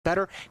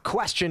better.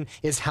 Question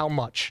is how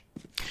much?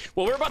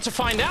 Well, we're about to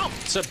find out.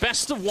 It's a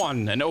best of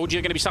one, and OG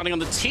are going to be starting on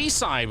the T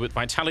side with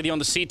Vitality on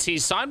the CT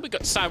side. We've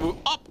got ZywOo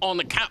up on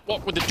the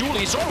catwalk with the duel.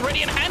 He's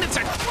already in hand. It's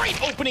a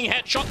great opening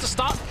headshot to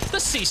start the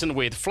season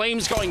with.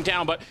 Flames going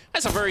down, but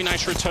that's a very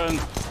nice return.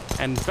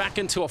 And back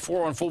into a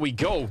 4-on-4 we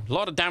go. A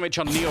lot of damage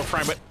on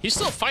Neofrag, but he's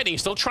still fighting.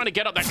 He's still trying to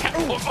get up that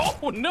catwalk.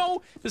 Oh,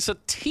 no. There's a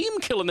team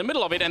kill in the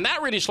middle of it, and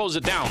that really slows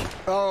it down.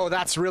 Oh,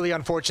 that's really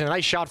unfortunate.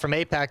 Nice shot from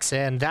Apex,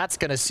 and that's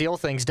going to seal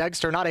things.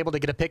 Dexter not able to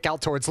get a pick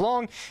out towards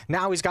long.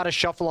 Now he's got to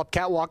shuffle up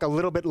catwalk a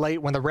little bit late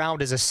when the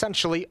round is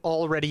essentially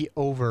already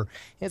over.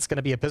 It's going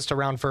to be a pistol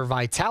round for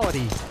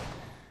Vitality.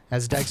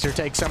 As Dexter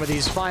takes some of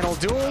these final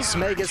duels,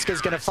 Magisk is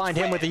going to find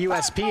him with a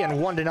USP and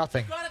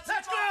 1-0.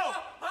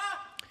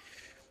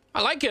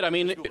 I like it. I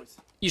mean,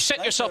 you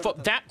set yourself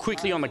up that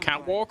quickly on the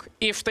catwalk.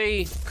 If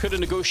they could have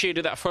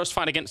negotiated that first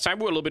fight against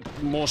ZywOo a little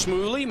bit more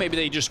smoothly, maybe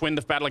they just win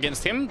the battle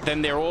against him,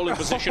 then they're all in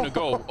position to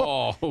go.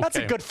 Oh, okay. That's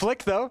a good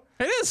flick, though.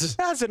 It is.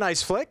 That's a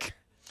nice flick.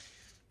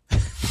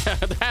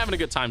 They're having a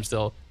good time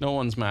still. No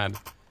one's mad.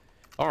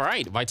 All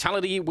right,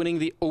 Vitality winning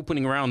the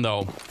opening round,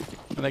 though.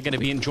 They're going to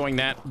be enjoying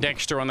that.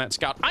 Dexter on that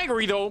scout. I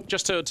agree, though,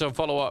 just to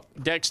follow up,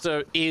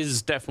 Dexter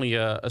is definitely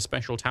a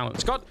special talent.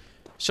 It's got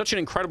such an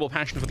incredible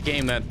passion for the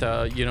game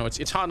that, you know,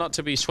 it's hard not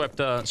to be swept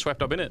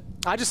up in it.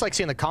 I just like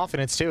seeing the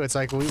confidence, too. It's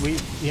like, we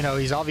you know,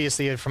 he's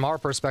obviously, from our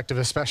perspective,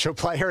 a special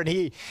player, and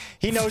he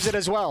knows it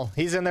as well.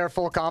 He's in there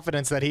full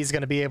confidence that he's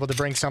going to be able to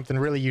bring something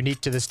really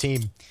unique to this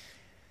team.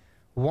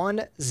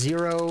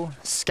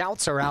 1-0.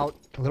 Scouts are out.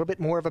 A little bit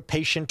more of a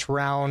patient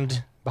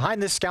round.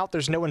 Behind this scout,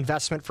 there's no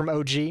investment from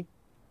OG.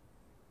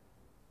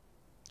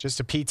 Just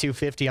a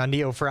P250 on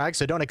Neofrag,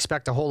 so don't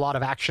expect a whole lot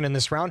of action in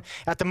this round.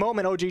 At the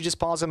moment, OG just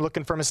pausing,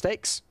 looking for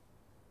mistakes.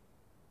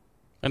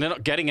 And they're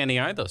not getting any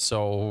either,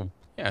 so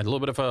yeah, a little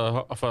bit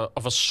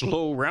of a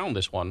slow round,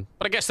 this one.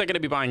 But I guess they're going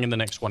to be buying in the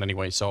next one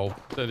anyway, so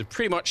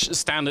pretty much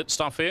standard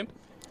stuff here.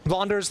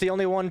 Vonder's the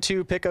only one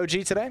to pick OG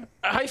today?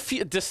 I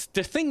feel the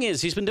thing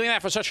is, he's been doing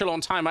that for such a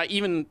long time.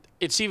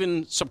 It's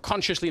even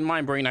subconsciously in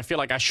my brain, I feel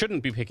like I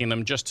shouldn't be picking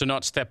them just to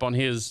not step on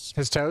his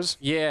toes.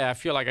 Yeah, I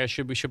feel like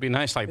we should be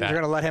nice like that.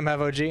 You're gonna let him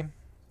have OG?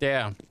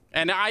 Yeah,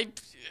 and I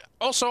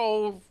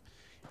also,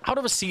 out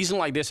of a season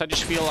like this, I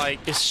just feel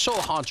like it's so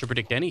hard to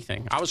predict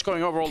anything. I was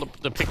going over all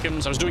the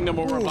pick'ems. I was doing them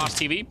over on Blast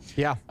TV.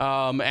 Yeah.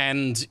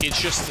 And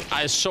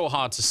it's so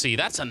hard to see.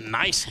 That's a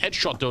nice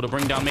headshot, though, to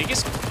bring down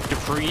Magisk.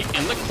 dupreeh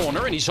in the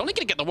corner, and he's only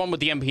going to get the one with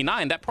the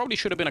MP9. That probably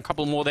should have been a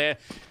couple more there.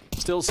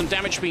 Still some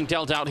damage being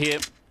dealt out here.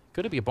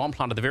 Going to be a bomb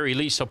plant at the very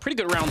least, so pretty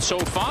good round so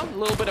far. A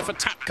little bit of a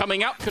tap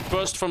coming up. Could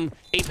burst from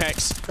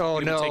Apex. Oh,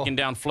 no. Taking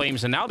down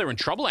Flames, and now they're in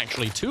trouble,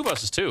 actually. 2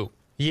 versus 2.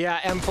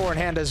 Yeah, M4 in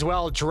hand as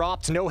well.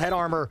 Dropped, no head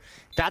armor.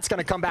 That's going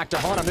to come back to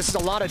haunt him. This is a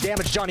lot of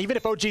damage done, even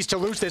if OG's to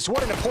lose this.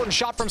 What an important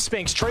shot from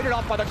Spinks. Traded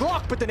off by the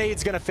Glock, but the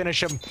nade's going to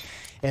finish him.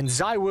 And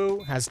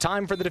ZywOo has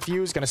time for the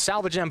defuse, going to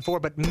salvage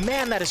M4, but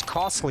man, that is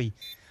costly.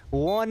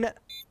 One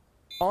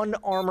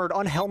unarmored,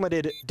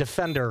 unhelmeted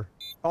defender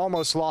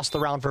almost lost the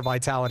round for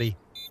Vitality.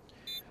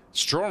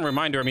 Strong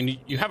reminder. I mean,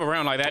 you have a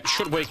round like that,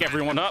 should wake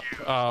everyone up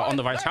on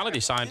the Vitality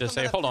side to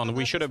say, hold on,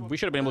 we should have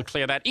been able to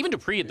clear that. Even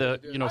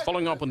dupreeh,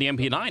 following up on the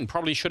MP9,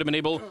 probably should have been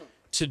able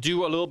to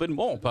do a little bit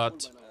more,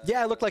 but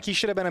yeah, it looked like he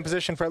should have been in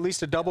position for at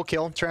least a double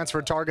kill,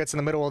 transfer targets in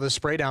the middle of the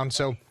spray down,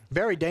 so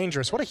very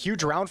dangerous. What a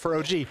huge round for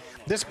OG.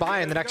 This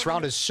buy in the next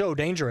round is so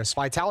dangerous.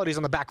 Vitality's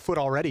on the back foot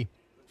already.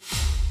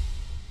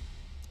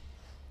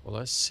 Well,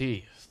 let's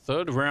see.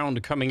 3rd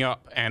round coming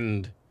up,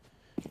 and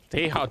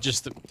they are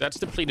that's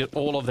depleted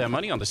all of their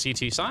money on the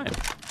CT side.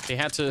 They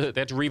had to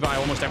rebuy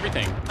almost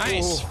everything.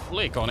 Nice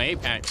flick on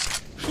Apex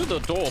through the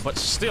door, but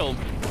still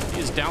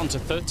is down to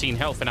 13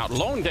 health. And out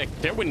long,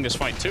 they're winning this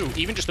fight too.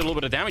 Even just a little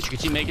bit of damage, you can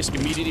see Magisk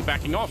immediately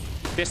backing off.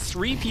 There's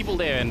 3 people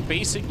there, and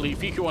basically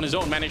Fiku on his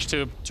own managed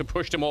to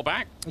push them all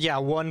back. Yeah,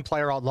 1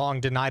 player out long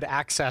denied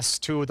access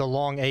to the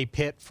long A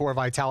pit for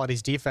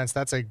Vitality's defense.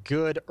 That's a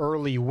good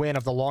early win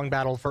of the long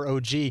battle for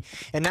OG.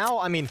 And now,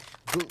 I mean,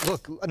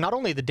 look, not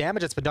only the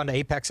damage that's been done to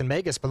Apex and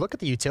Magisk, but look at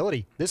the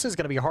utility. This is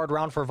going to be a hard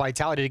round for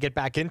Vitality to get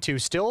back into.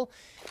 Still,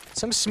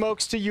 some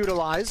smokes to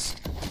utilize.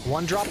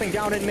 One dropping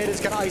down in mid is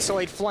going to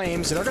isolate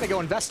Flames, and they're going to go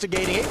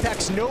investigating.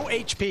 Apex, no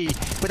HP,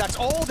 but that's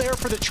all there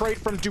for the trade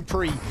from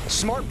dupreeh.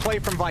 Smart play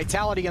from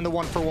Vitality in the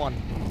 1-for-1.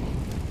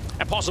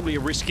 And possibly a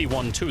risky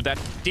one, too. That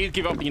did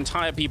give up the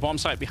entire B-bomb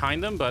site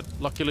behind them, but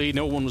luckily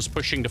no one was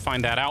pushing to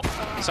find that out.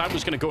 Side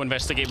was going to go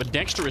investigate, but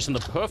Dexter is in the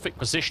perfect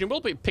position.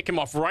 We'll pick him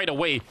off right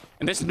away,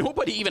 and there's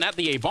nobody even at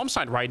the A-bomb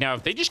site right now.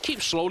 If they just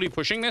keep slowly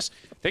pushing this,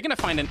 they're going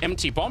to find an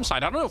empty bomb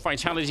site. I don't know if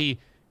Vitality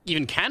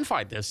even can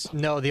fight this.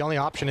 No, the only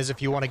option is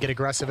if you want to get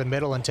aggressive in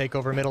middle and take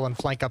over middle and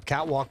flank up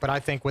catwalk, but I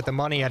think with the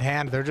money at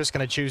hand, they're just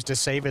going to choose to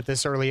save it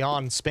this early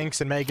on.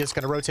 Spinks and Magisk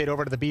going to rotate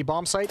over to the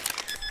B-bomb site.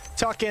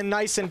 Tuck in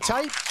nice and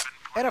tight,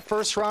 and a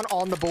first round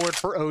on the board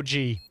for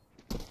OG.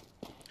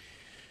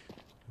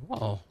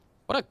 Wow,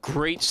 what a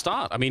great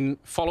start. I mean,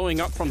 following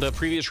up from the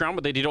previous round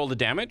where they did all the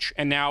damage,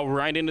 and now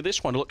right into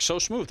this one, it looks so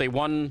smooth. They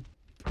won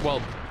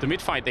well, the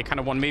mid fight they kind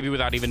of won maybe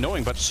without even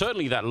knowing, but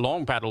certainly that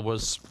long battle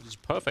was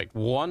perfect.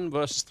 1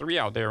 versus 3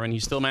 out there, and he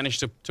still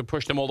managed to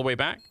push them all the way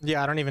back.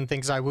 Yeah, I don't even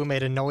think ZywOo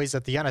made a noise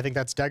at the end. I think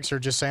that's Dexter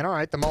just saying, all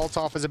right, the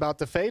Molotov is about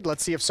to fade.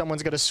 Let's see if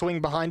someone's going to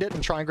swing behind it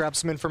and try and grab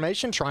some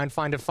information, try and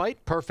find a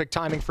fight. Perfect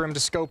timing for him to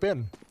scope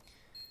in.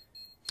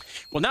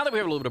 Well, now that we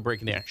have a little bit of break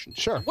in the action,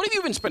 sure. What have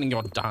you been spending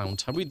your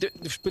downtime? We've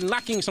been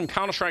lacking some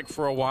Counter-Strike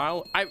for a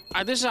while.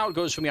 This is how it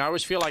goes for me. I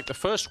always feel like the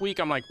first week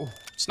I'm like, oh,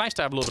 it's nice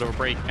to have a little bit of a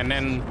break, and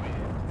then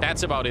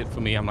that's about it for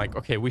me. I'm like,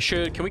 okay,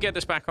 can we get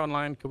this back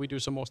online? Can we do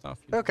some more stuff?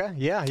 Okay,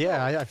 yeah,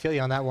 I feel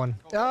you on that one.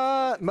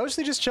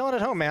 Mostly just chilling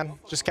at home, man.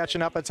 Just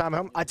catching up at time at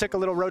home. I took a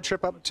little road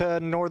trip up to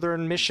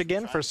northern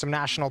Michigan for some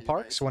national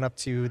parks. Went up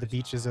to the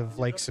beaches of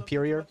Lake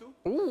Superior.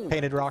 Ooh.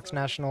 Painted Rocks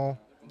National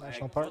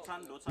Park.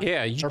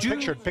 Yeah,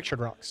 Pictured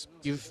Rocks.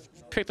 You've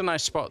picked a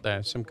nice spot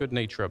there. Some good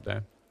nature up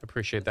there.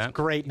 Appreciate that.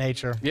 Great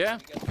nature. Yeah.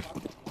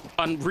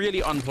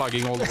 Really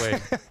unplugging all the way.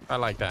 I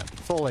like that.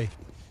 Fully.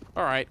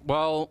 All right,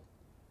 well,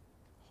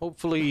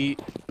 hopefully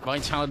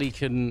Vitality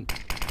can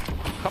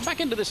come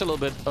back into this a little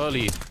bit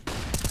early.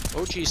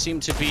 OG seem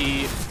to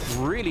be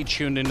really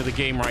tuned into the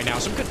game right now.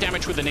 Some good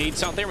damage with the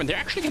nades out there, and they're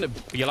actually going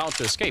to be allowed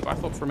to escape. I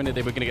thought for a minute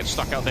they were going to get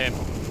stuck out there.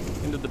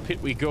 Into the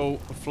pit we go.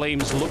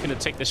 Flames looking to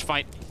take this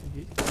fight.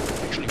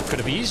 Actually could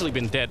have easily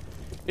been dead.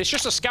 It's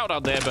just a scout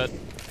out there, but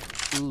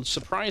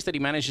surprised that he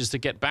manages to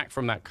get back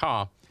from that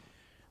car.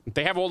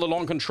 They have all the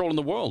long control in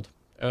the world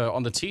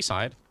on the T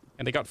side,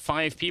 and they got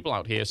 5 people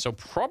out here, so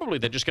probably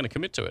they're just going to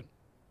commit to it.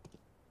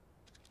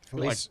 At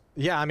least,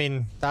 yeah, I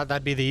mean,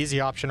 that'd be the easy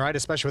option, right?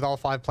 Especially with all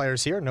 5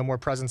 players here. No more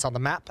presence on the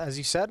map, as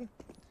you said.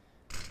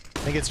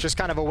 I think it's just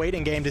kind of a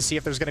waiting game to see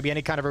if there's going to be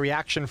any kind of a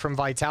reaction from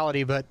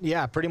Vitality. But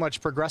yeah, pretty much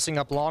progressing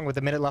up long with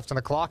a minute left on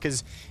the clock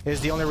is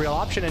the only real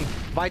option. And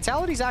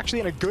Vitality's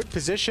actually in a good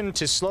position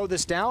to slow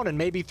this down and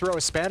maybe throw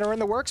a spanner in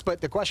the works. But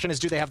the question is,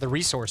 do they have the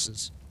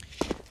resources?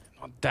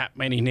 Not that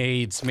many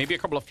nades. Maybe a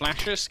couple of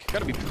flashes. Got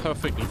to be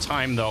perfectly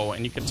timed, though.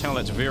 And you can tell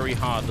that's very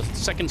hard. The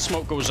second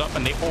smoke goes up,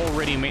 and they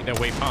already make their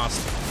way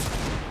past.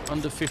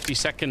 Under 50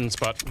 seconds,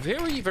 but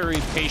very, very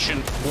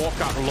patient walk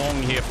out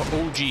long here for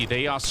OG.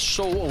 They are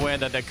so aware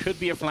that there could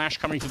be a flash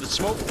coming through the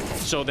smoke,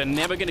 so they're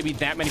never going to be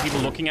that many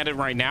people looking at it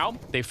right now.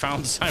 They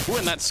found ZywOo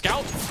in that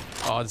scout.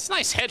 Oh, it's a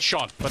nice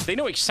headshot, but they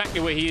know exactly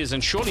where he is,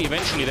 and surely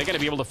eventually they're going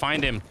to be able to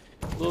find him.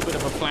 A little bit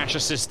of a flash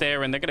assist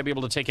there, and they're going to be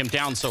able to take him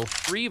down. So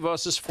 3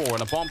 versus 4,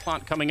 and a bomb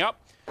plant coming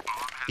up.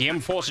 The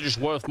M4s are just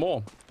worth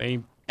more. They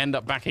end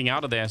up backing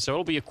out of there, so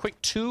it'll be a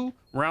quick 2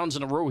 rounds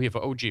in a row here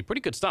for OG. Pretty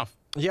good stuff.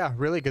 Yeah,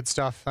 really good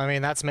stuff. I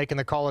mean, that's making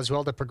the call as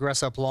well to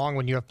progress up long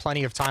when you have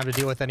plenty of time to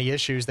deal with any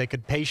issues. They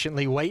could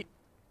patiently wait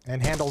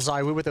and handle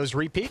ZywOo with those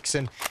repeaks,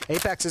 and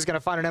Apex is going to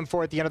find an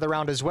M4 at the end of the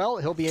round as well.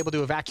 He'll be able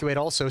to evacuate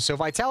also. So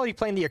Vitality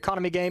playing the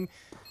economy game,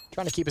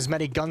 trying to keep as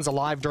many guns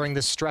alive during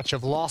this stretch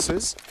of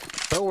losses.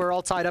 But we're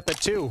all tied up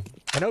at 2.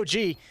 And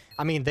OG,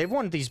 I mean, they've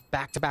won these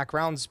back-to-back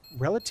rounds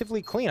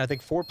relatively clean. I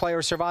think 4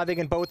 players surviving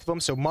in both of them,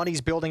 so money's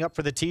building up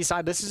for the T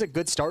side. This is a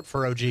good start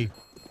for OG.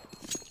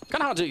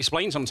 Kind of hard to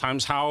explain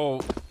sometimes how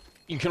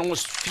you can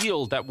almost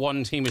feel that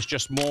one team is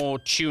just more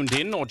tuned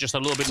in or just a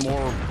little bit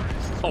more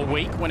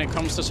awake when it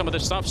comes to some of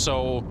this stuff.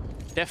 So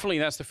definitely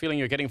that's the feeling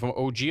you're getting from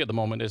OG at the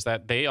moment, is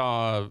that they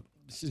are...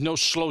 There's no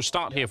slow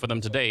start here for them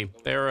today.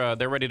 They're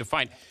ready to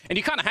fight. And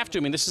you kind of have to.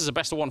 I mean, this is a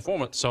best-of-1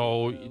 format,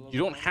 so you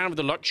don't have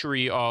the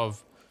luxury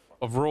of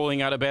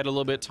rolling out of bed a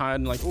little bit tired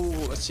and like,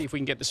 oh, let's see if we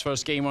can get this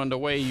first game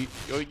underway.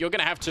 You're going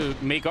to have to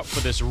make up for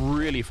this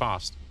really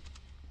fast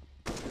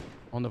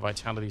on the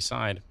Vitality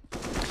side.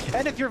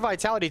 And if you're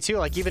Vitality too,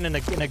 like even in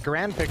a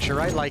grand picture,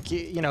 right? Like,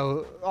 you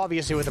know,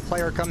 obviously with a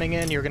player coming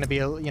in, you're going to be,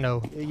 you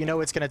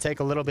know it's going to take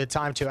a little bit of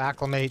time to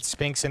acclimate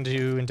Spinks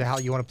into how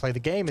you want to play the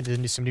game and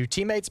into some new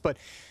teammates. But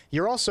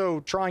you're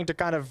also trying to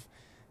kind of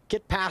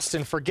get past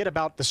and forget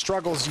about the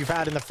struggles you've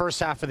had in the first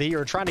half of the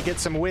year, trying to get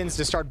some wins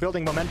to start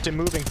building momentum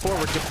moving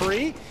forward.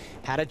 dupreeh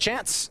had a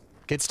chance.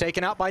 Gets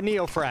taken out by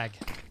Neofrag.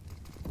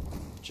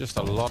 Just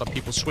a lot of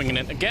people swinging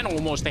it. Again,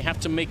 almost, they have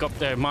to make up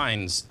their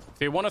minds.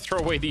 They want to throw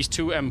away these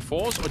 2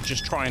 M4s or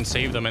just try and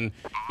save them. And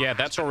yeah,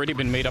 that's already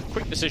been made up.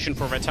 Quick decision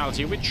for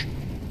Vitality, which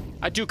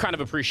I do kind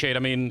of appreciate. I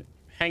mean,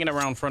 hanging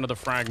around front of the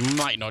frag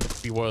might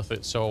not be worth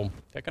it. So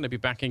they're going to be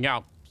backing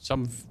out.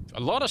 A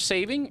lot of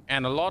saving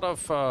and a lot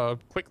of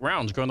quick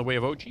rounds going the way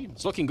of OG.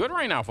 It's looking good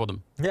right now for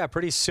them. Yeah,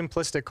 pretty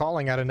simplistic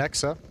calling out of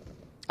Nexa.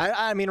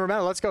 I mean,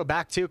 remember, let's go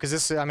back too, because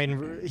this, I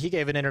mean, he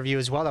gave an interview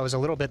as well that was a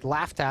little bit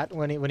laughed at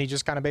when he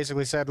just kind of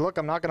basically said, look,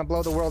 I'm not going to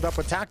blow the world up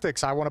with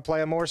tactics. I want to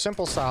play a more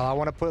simple style. I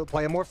want to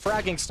play a more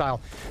fragging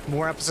style,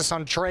 more emphasis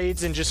on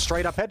trades and just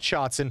straight up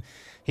headshots. And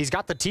he's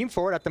got the team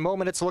for it. At the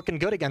moment, it's looking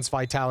good against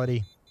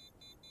Vitality.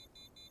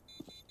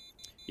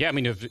 Yeah, I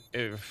mean,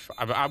 if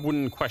I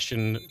wouldn't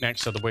question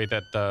Nexa the way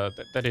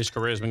that his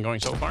career has been going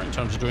so far in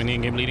terms of doing the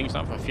in-game leading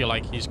stuff. I feel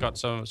like he's got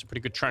some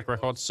pretty good track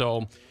record.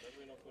 So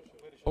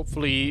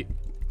hopefully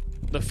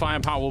the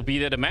firepower will be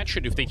there to match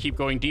it if they keep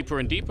going deeper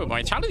and deeper.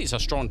 Vitality's a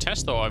strong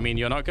test, though. I mean,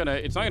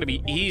 it's not gonna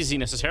be easy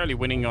necessarily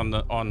winning on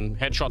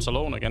headshots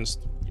alone against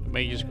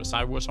Magus or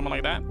Cyber or something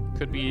like that,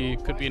 could be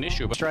an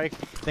issue. But Strike.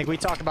 I think we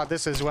talked about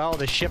this as well.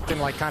 The shift in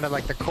like kind of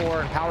like the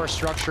core and power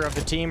structure of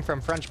the team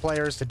from French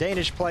players to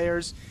Danish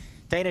players.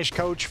 Danish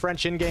coach,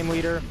 French in-game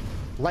leader,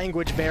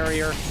 language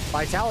barrier.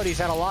 Vitality's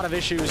had a lot of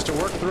issues to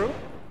work through.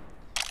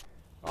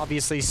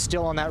 Obviously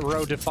still on that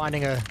road to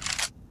finding a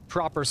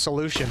proper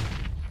solution.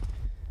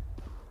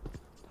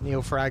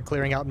 Neofrag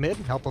clearing out mid,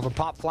 help of a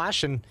pop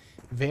flash, and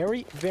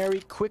very, very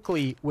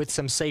quickly with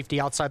some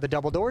safety outside the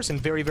double doors, and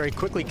very, very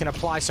quickly can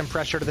apply some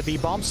pressure to the B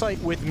bomb site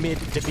with mid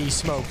to B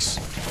smokes.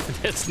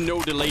 There's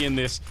no delay in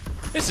this.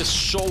 This is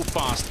so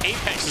fast.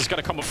 Apex is going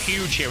to come up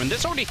huge here, and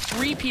there's already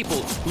 3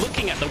 people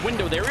looking at the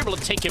window. They're able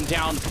to take him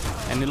down,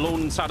 and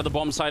alone inside of the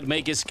bomb side,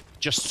 Magus,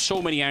 just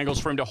so many angles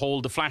for him to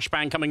hold. The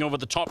flashbang coming over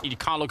the top, you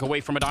can't look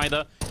away from it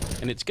either.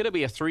 And it's going to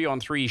be a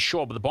 3-on-3,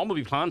 sure, but the bomb will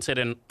be planted,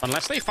 and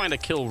unless they find a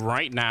kill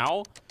right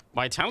now,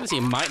 Vitality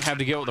might have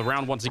to go the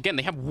round once again.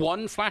 They have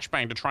 1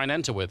 flashbang to try and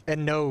enter with.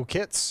 And no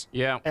kits.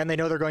 Yeah. And they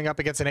know they're going up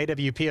against an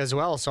AWP as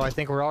well, so I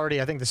think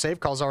the save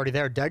call's already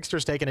there.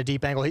 Dexter's taking a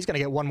deep angle. He's going to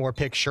get 1 more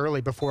pick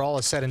surely before all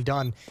is said and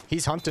done.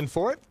 He's hunting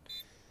for it.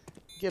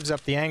 Gives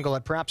up the angle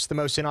at perhaps the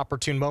most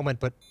inopportune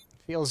moment, but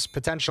feels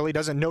potentially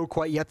doesn't know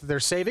quite yet that they're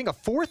saving. A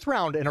 4th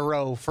round in a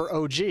row for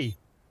OG.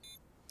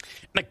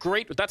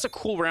 That's a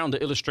cool round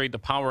to illustrate the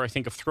power, I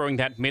think, of throwing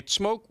that mid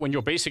smoke when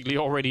you're basically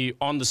already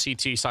on the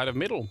CT side of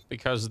middle,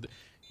 because,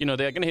 you know,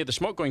 they're going to hear the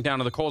smoke going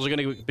down and the calls are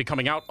going to be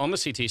coming out on the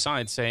CT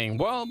side saying,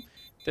 well,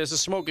 there's a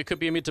smoke, it could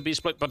be a mid to B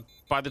split, but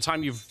by the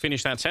time you've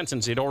finished that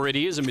sentence, it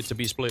already is a mid to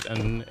B split.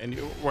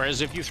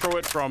 Whereas if you throw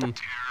it from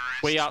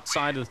way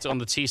outside on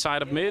the T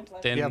side of mid,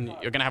 then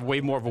you're going to have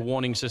way more of a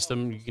warning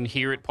system. You can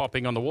hear it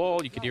popping on the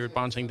wall, you can hear it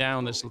bouncing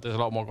down. There's a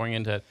lot more going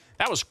into it.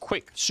 That was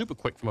quick, super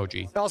quick from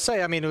OG. I'll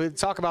say, I mean, we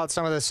talk about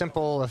some of the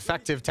simple,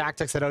 effective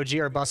tactics that OG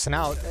are busting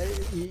out.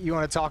 You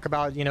want to talk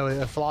about, you know,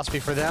 a philosophy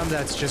for them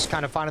that's just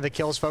kind of finding the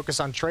kills, focus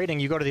on trading.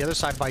 You go to the other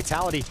side,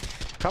 Vitality.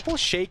 Couple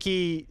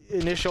shaky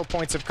initial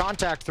points of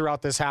contact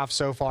throughout this half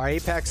so far.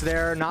 Apex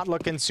there, not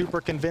looking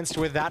super convinced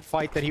with that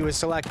fight that he was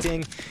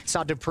selecting.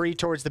 Saw dupreeh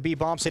towards the B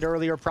bomb site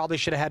earlier, probably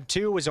should have had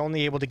 2, was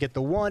only able to get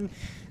the 1.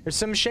 There's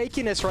some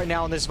shakiness right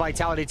now in this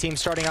Vitality team,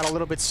 starting out a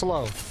little bit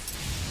slow.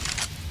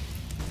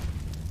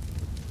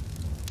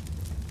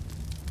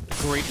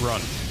 Great run.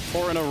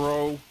 4 in a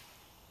row.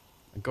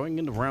 And going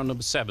into round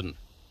number 7.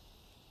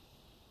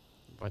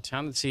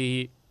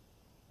 Vitality,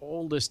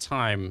 all this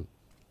time,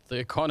 the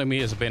economy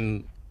has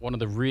been one of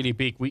the really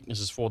big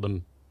weaknesses for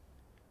them.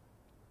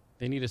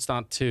 They need to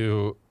start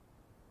to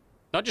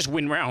not just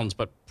win rounds,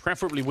 but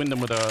preferably win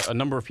them with a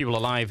number of people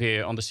alive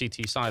here on the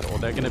CT side, or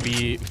they're going to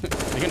be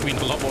in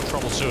a lot more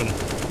trouble soon.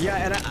 Yeah,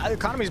 and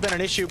economy's been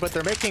an issue, but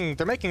they're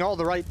making all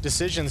the right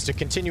decisions to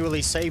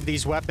continually save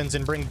these weapons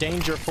and bring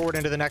danger forward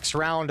into the next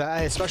round,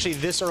 especially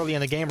this early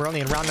in the game. We're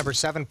only in round number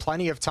 7.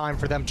 Plenty of time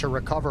for them to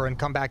recover and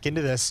come back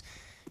into this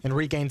and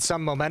regain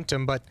some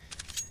momentum, but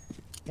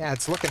yeah,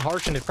 it's looking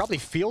harsh, and it probably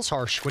feels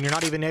harsh when you're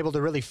not even able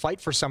to really fight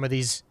for some of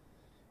these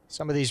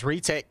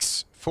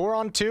retakes.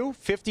 4-on-2,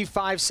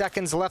 55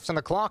 seconds left on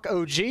the clock.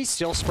 OG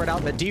still spread out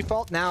in the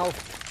default, now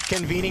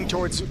convening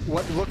towards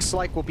what looks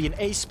like will be an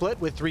A split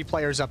with 3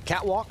 players up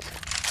catwalk,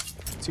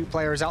 2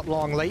 players out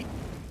long late.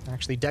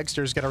 Actually,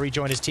 Dexter's going to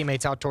rejoin his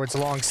teammates out towards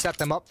long, set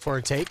them up for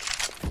a take.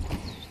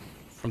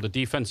 From the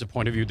defensive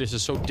point of view, this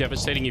is so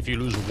devastating. If you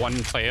lose 1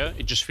 player,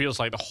 it just feels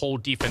like the whole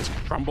defense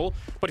can crumble.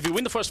 But if you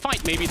win the first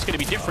fight, maybe it's going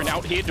to be different.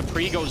 Out here,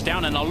 dupreeh goes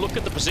down, and now look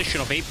at the position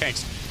of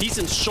Apex. He's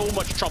in so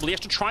much trouble. He has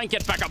to try and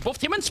get back up.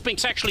 Both him and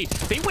Spinks, actually,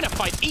 they win a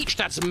fight each.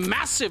 That's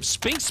massive.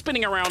 Spinks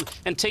spinning around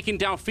and taking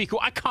down Fiku.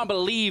 I can't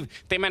believe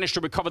they managed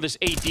to recover this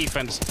A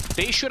defense.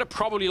 They should have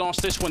probably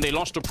lost this when they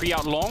lost dupreeh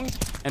out long,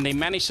 and they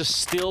managed to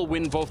still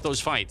win both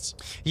those fights.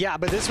 Yeah,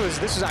 but this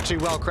was actually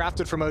well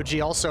crafted from OG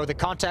also. The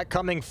contact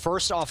coming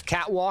first off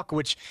catwalk,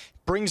 which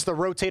brings the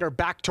rotator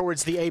back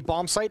towards the A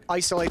bomb site,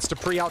 isolates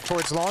dupreeh out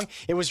towards long.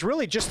 It was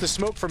really just the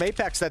smoke from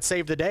Apex that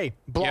saved the day.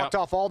 Blocked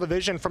off all the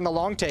vision from the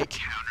long take.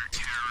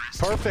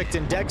 Perfect,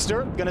 and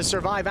Dexter gonna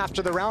survive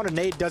after the round, and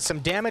Nade does some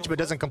damage but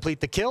doesn't complete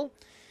the kill.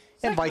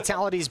 And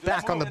Vitality's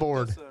back on the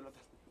board.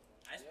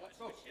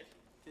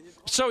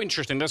 So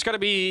interesting. There's got to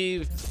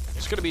be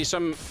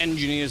some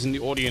engineers in the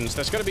audience.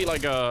 There's got to be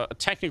like a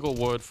technical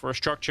word for a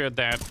structure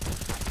that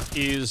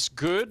is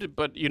good,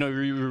 but you know,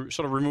 you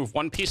sort of remove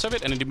 1 piece of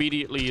it and it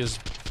immediately is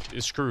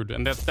screwed.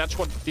 And that's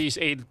what these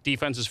A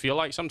defenses feel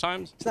like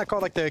sometimes. Isn't that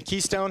called like the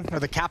keystone or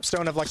the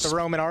capstone of like the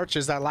Roman arch?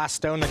 Is that last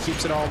stone that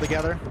keeps it all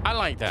together? I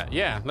like that.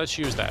 Yeah, let's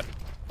use that.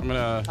 I'm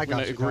gonna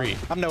agree.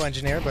 I'm no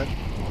engineer, but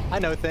I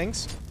know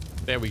things.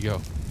 There we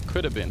go.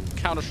 Could have been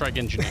Counter-Strike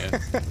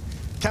engineer.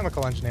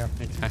 Chemical engineer.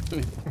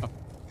 Exactly.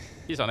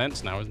 He's on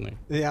ENTS now, isn't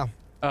he? Yeah.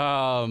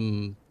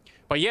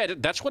 But yeah,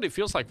 that's what it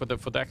feels like for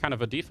that kind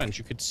of a defense.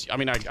 You could see, I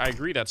mean, I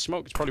agree that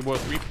smoke is probably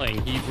worth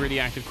replaying. He really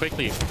acted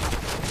quickly.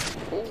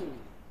 Oh.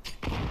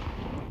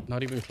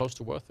 Not even close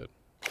to worth it.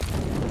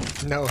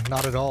 No,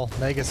 not at all.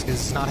 Magus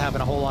is not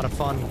having a whole lot of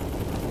fun.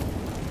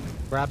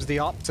 Grabs the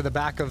op to the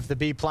back of the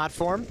B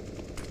platform.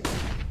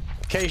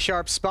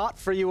 K-sharp spot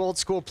for you old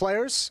school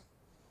players.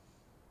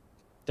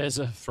 There's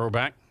a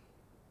throwback.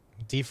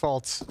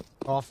 Default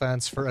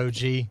offense for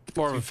OG.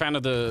 More of a fan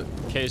of the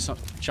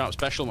K-Sharp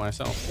special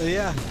myself.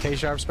 Yeah,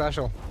 K-Sharp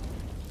special.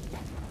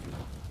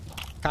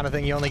 Kind of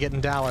thing you only get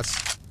in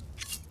Dallas.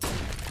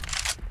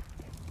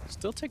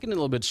 Still taking it a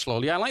little bit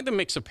slowly. I like the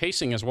mix of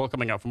pacing as well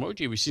coming out from OG.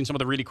 We've seen some of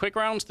the really quick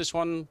rounds. This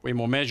one, way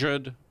more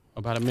measured.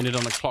 About a minute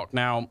on the clock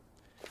now.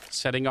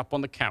 Setting up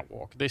on the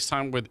catwalk. This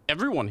time with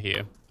everyone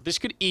here. This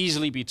could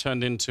easily be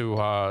turned into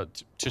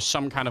to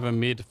some kind of a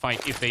mid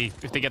fight if they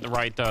get the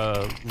right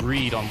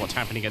read on what's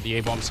happening at the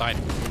A-bomb site.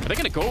 But they're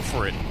going to go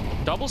for it.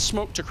 Double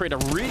smoke to create a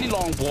really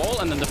long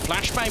wall, and then the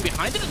flashbang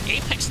behind it. And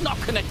Apex not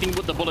connecting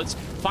with the bullets.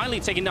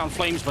 Finally taking down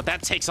Flames, but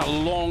that takes a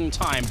long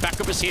time.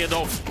 Backup is here,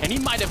 though, and he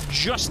might have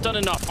just done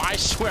enough. I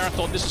swear I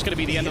thought this was going to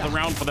be the end of the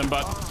round for them,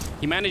 but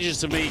he manages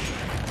to make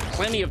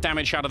plenty of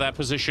damage out of that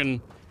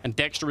position. And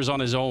Dexter is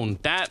on his own.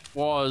 That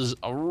was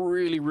a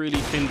really, really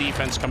thin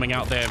defense coming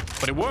out there,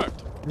 but it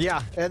worked.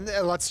 Yeah, and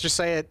let's just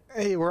say it.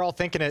 Hey, we're all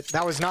thinking it.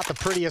 That was not the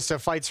prettiest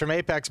of fights from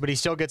Apex, but he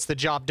still gets the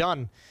job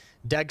done.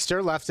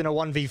 Dexter left in a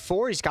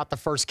 1v4. He's got the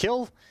first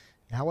kill.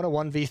 Now in a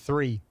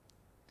 1v3.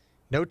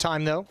 No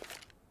time, though.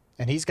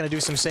 And he's going to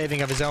do some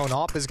saving of his own.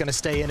 AWP is going to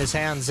stay in his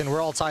hands, and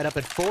we're all tied up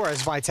at 4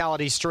 as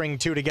Vitality string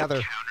 2 together.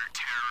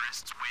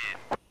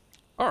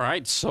 All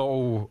right,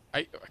 so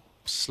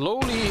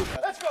slowly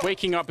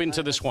waking up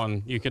into this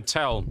one. You could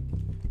tell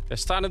they're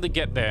starting to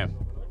get there.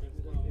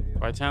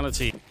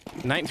 Vitality.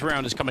 9th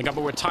round is coming up,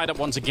 but we're tied up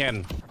once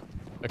again.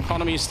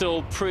 Economy is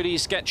still pretty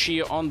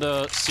sketchy on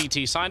the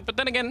CT side, but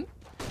then again,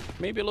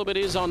 maybe a little bit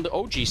is on the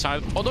OG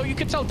side. Although you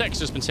can tell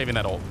Dexter's been saving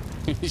that all.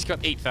 He's got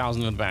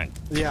 8,000 in the bank.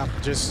 Yeah,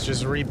 just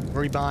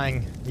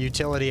rebuying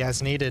utility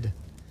as needed.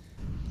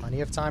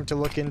 Plenty of time to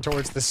look in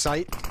towards the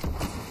site.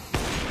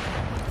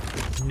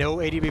 No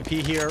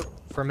AWP here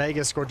for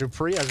Magisk or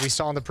dupreeh, as we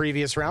saw in the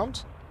previous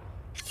round.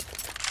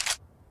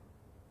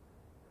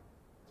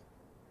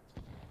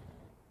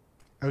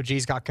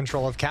 OG's got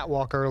control of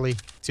catwalk early.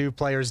 2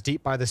 players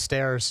deep by the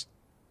stairs.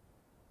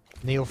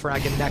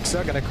 Neofrag and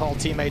Nexa gonna call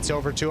teammates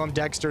over to him.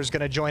 Dexter's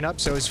gonna join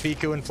up, so is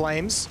Fiku and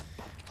Flames.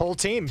 Whole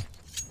team.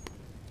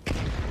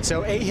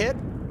 So a hit,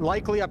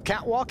 likely up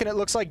catwalk, and it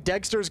looks like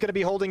Dexter's gonna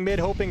be holding mid,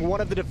 hoping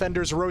one of the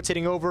defenders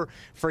rotating over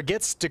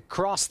forgets to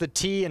cross the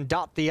T and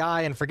dot the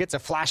I and forgets a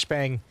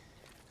flashbang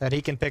that he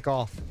can pick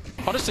off.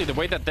 Honestly, the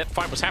way that that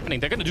fight was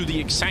happening, they're going to do the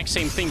exact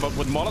same thing, but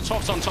with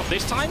Molotovs on top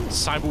this time.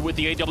 Cyber with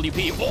the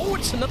AWP. Oh,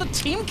 it's another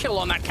team kill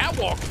on that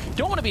catwalk.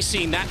 Don't want to be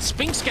seeing that.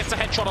 Spinks gets a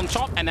headshot on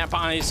top, and that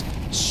buys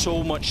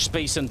so much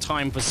space and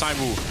time for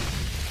Cyber.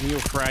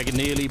 Neofrag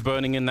nearly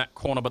burning in that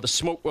corner, but the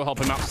smoke will help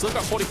him out. Still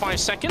got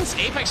 45 seconds.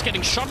 Apex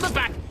getting shot in the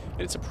back.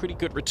 And it's a pretty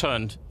good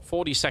return.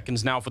 40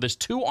 seconds now for this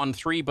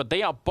 2-on-3, but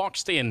they are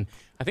boxed in.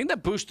 I think they're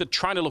boosted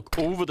trying to look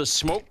over the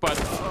smoke,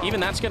 but even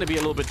that's going to be a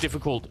little bit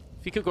difficult.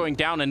 Fiku going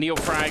down and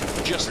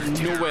Neofrag just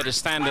nowhere to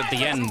stand at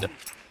the end.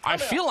 I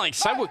feel like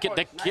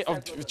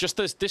Cyber just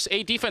this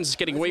A defense is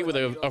getting away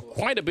with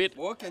quite a bit.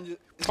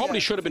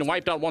 Probably should have been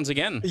wiped out once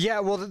again. Yeah,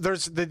 well,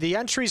 there's the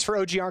entries for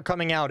OG aren't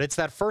coming out. It's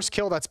that first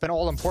kill that's been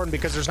all important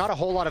because there's not a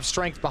whole lot of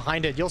strength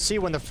behind it. You'll see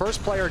when the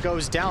first player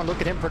goes down, look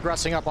at him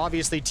progressing up,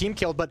 obviously team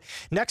killed, but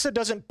Nexa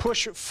doesn't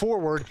push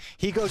forward.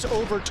 He goes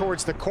over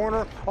towards the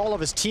corner. All of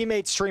his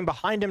teammates stream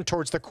behind him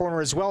towards the corner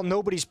as well.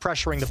 Nobody's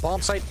pressuring the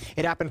bomb site.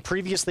 It happened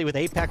previously with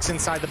Apex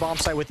inside the bomb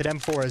site with an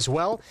M4 as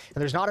well,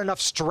 and there's not enough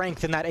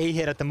strength in that A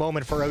hit at the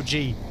moment for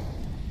OG.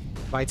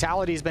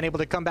 Vitality's been able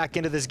to come back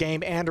into this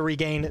game and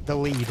regain the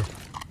lead.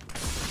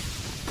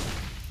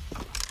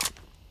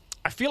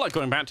 I feel like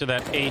going back to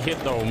that A hit,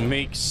 though,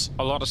 makes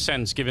a lot of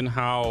sense given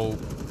how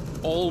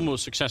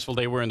almost successful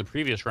they were in the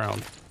previous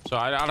round. So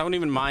I don't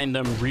even mind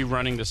them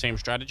rerunning the same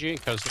strategy,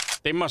 because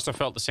they must have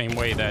felt the same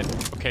way that,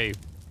 okay,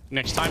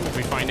 next time if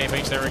we find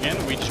Apex there again,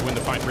 we just win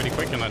the fight pretty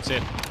quick and that's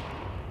it.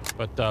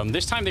 But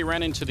this time they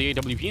ran into the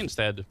AWP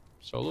instead.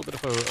 So a little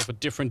bit of a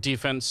different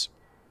defense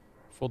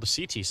for the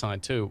CT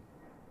side too.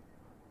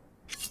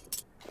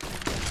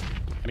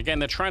 And again,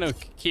 they're trying to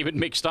keep it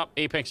mixed up.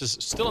 Apex is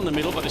still in the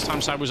middle, but this time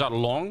Cyber was out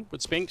long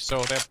with Spink,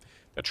 so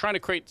they're trying to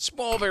create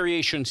small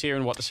variations here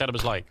in what the setup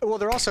is like. Well,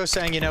 they're also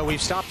saying, you know,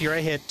 we've stopped your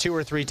A hit 2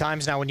 or 3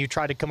 times now when you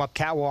try to come up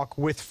catwalk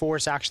with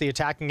force actually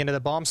attacking into the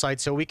bomb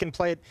site, so we can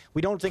play it.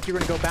 We don't think you're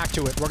going to go back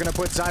to it. We're going to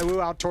put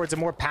ZywOo out towards a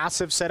more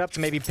passive setup to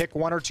maybe pick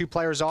 1 or 2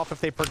 players off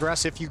if they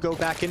progress if you go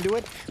back into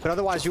it, but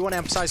otherwise you want to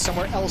emphasize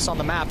somewhere else on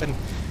the map, and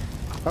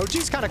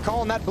OG's kind of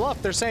calling that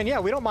bluff. They're saying, yeah,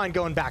 we don't mind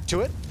going back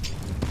to it.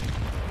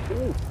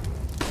 Ooh.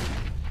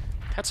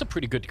 That's a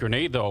pretty good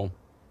grenade, though.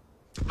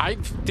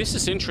 This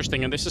is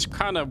interesting, and this is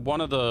kind of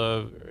one of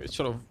the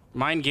sort of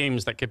mind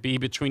games that could be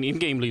between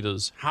in-game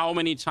leaders. How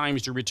many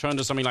times do you return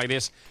to something like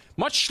this?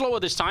 Much slower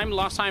this time.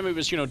 Last time it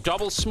was, you know,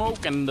 double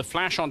smoke and the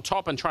flash on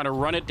top and try to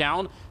run it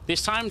down.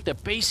 This time they're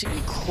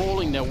basically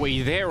crawling their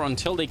way there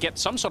until they get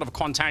some sort of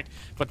contact.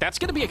 But that's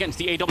going to be against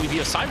the AWP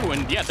of Cyber,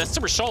 and yeah, that's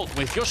the result.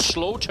 If you're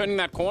slow turning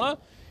that corner,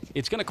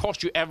 it's going to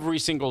cost you every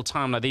single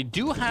time. Now, they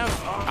do have,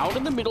 out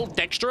in the middle,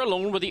 Dexter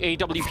alone with the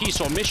AWP,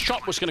 so a missed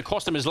shot was going to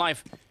cost him his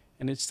life.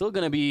 And it's still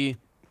going to be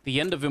the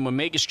end of him when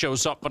Magisk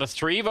shows up, but a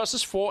 3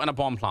 versus 4 and a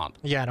bomb plant.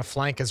 Yeah, and a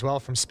flank as well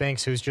from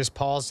Spinks, who's just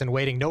paused and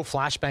waiting. No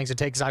flashbangs to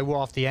take ZywOo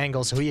off the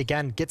angle, so he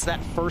again gets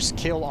that first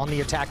kill on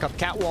the attack up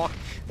Catwalk.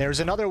 There's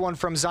another one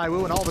from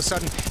ZywOo, and all of a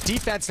sudden,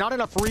 defense, not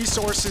enough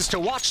resources to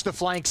watch the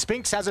flank.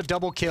 Spinks has a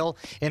double kill,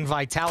 and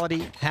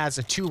Vitality has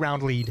a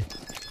 2-round lead.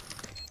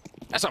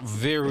 That's a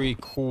very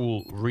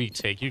cool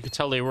retake. You could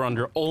tell they were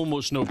under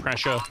almost no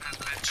pressure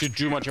to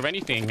do much of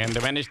anything, and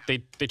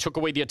they took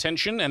away the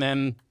attention, and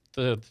then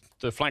the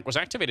flank was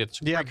activated.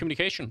 It's great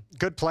communication.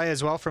 Good play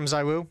as well from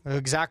ZywOo,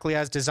 exactly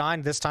as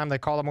designed. This time they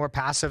call a more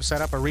passive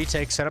setup, a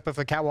retake setup. If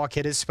the Catwalk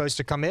hit is supposed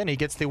to come in, he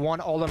gets the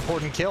one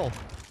all-important kill.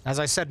 As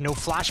I said, no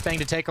flashbang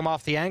to take him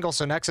off the angle,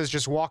 so Nexa's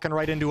just walking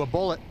right into a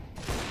bullet.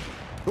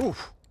 Ooh.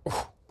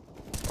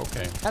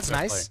 Okay. That's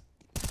nice. Play.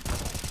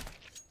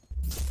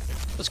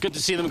 It's good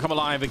to see them come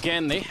alive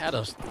again. They had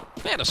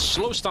a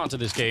slow start to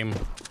this game,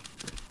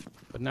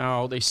 but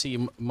now they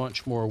seem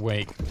much more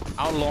awake.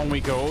 How long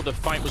we go? The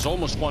fight was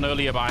almost won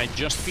earlier by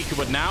just Fiku,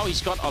 but now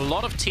he's got a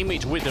lot of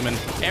teammates with him, and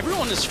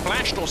everyone is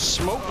flashed or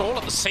smoked all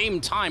at the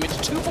same time. It's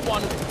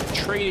 2-for-1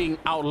 trading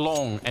out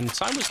long, and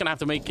ZywOo's gonna have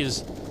to make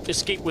his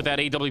escape with that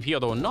AWP,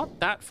 although not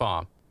that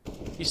far.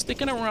 He's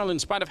sticking around in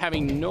spite of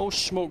having no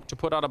smoke to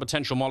put out a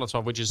potential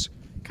Molotov, which is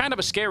kind of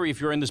a scary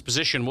if you're in this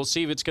position. We'll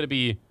see if it's gonna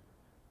be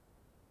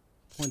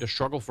going to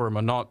struggle for him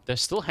or not. They're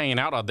still hanging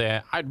out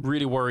there. I'd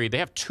really worry. They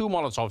have 2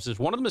 Molotovs. If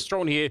one of them is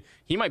thrown here,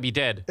 he might be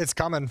dead. It's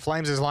coming.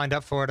 Flames is lined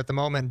up for it at the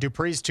moment.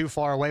 dupree's too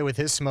far away with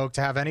his smoke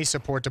to have any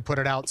support to put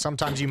it out.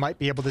 Sometimes you might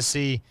be able to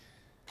see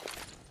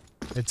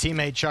the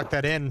teammate chuck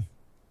that in.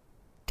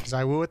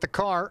 ZywOo at the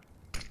car.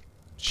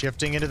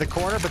 Shifting into the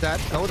corner, but the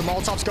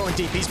Molotov's going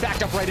deep. He's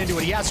backed up right into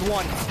it. He has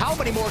one. How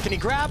many more can he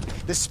grab?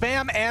 The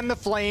spam and the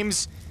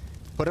flames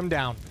put him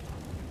down.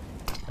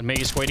 And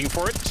Magisk waiting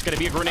for it. It's going to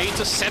be a grenade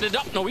to set it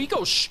up. No, he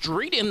goes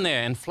straight in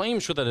there. And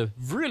Flames with a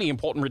really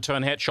important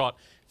return headshot.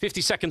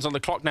 50 seconds on the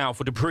clock now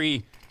for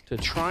dupreeh to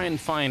try and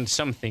find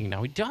something.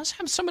 Now, he does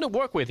have something to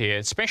work with here,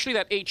 especially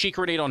that HE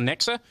grenade on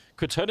Nexa.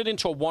 Could turn it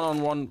into a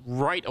one-on-one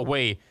right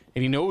away.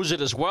 And he knows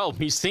it as well.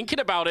 He's thinking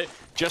about it,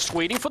 just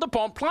waiting for the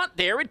bomb plant.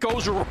 There it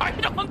goes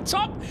right on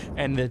top.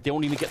 And they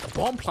don't even get the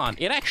bomb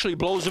plant. It actually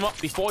blows him up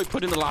before he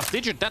put in the last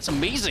digit. That's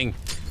amazing.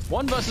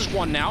 1 versus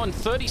 1 now in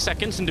 30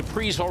 seconds, and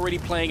dupreeh's already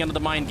playing under the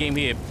mind game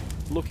here.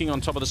 Looking on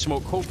top of the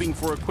smoke, hoping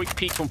for a quick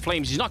peek from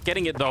Flames. He's not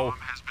getting it, though.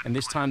 And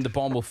this time, the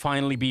bomb will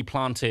finally be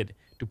planted.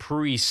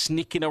 dupreeh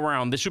sneaking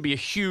around. This would be a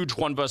huge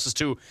 1 versus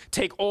 2.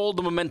 Take all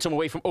the momentum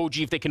away from OG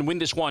if they can win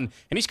this one.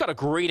 And he's got a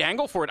great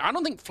angle for it. I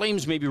don't think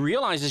Flames maybe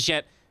realizes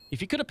yet if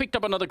he could have picked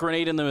up another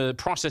grenade in the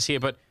process here,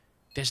 but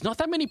there's not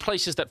that many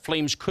places that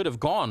Flames could have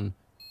gone.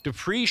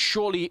 dupreeh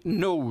surely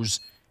knows.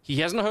 He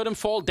hasn't heard him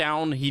fall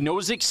down. He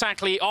knows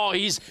exactly. Oh,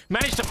 he's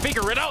managed to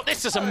figure it out.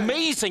 This is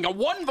amazing. A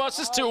 1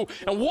 versus 2.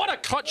 And what a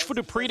clutch for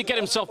dupreeh to get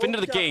himself into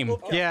the game.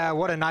 Yeah,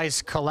 what a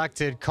nice,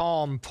 collected,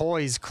 calm,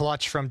 poised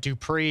clutch from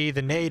dupreeh.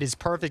 The nade is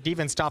perfect.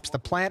 Even stops the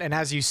plant. And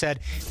as you said,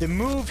 the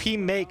move he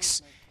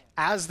makes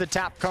as the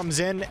tap comes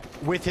in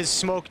with his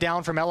smoke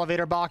down from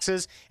elevator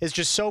boxes is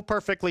just so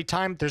perfectly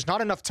timed. There's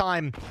not enough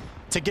time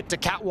to get to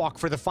Catwalk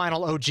for the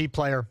final OG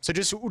player. So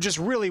just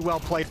really well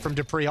played from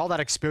dupreeh. All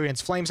that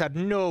experience. Flames had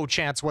no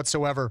chance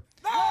whatsoever.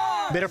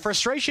 Bit of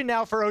frustration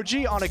now for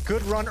OG on a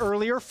good run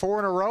earlier, 4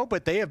 in a row,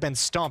 but they have been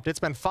stumped. It's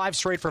been 5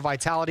 straight for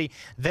Vitality.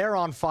 They're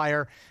on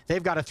fire.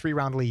 They've got a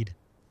 3-round lead.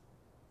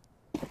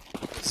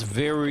 It's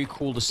very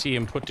cool to see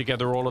him put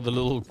together all of the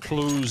little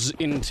clues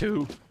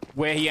into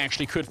where he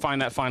actually could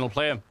find that final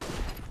player.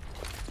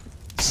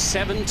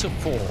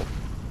 7-4.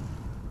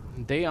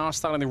 They are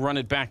starting to run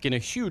it back in a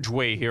huge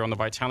way here on the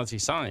Vitality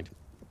side.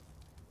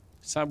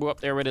 ZywOo up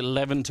there at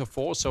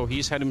 11-4, so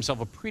he's had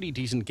himself a pretty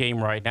decent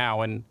game right now,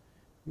 and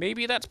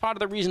maybe that's part of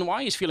the reason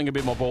why he's feeling a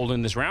bit more bold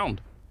in this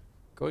round.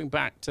 Going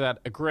back to that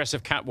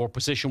aggressive catwalk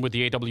position with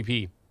the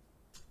AWP.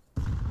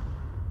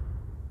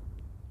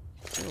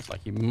 Feels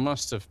like he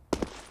must have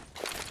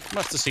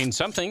seen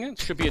something. It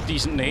should be a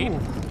decent nade.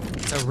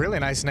 Ooh, a really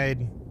nice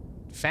nade.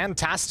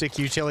 Fantastic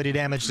utility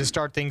damage to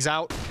start things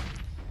out.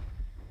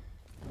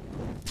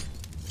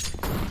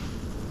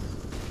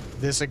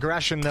 This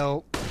aggression,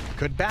 though,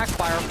 could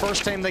backfire.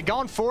 First time they've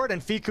gone for it,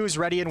 and Fiku's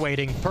ready and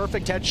waiting.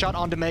 Perfect headshot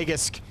onto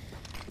Magisk.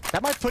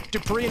 That might put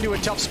dupreeh into a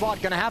tough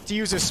spot. Gonna have to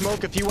use his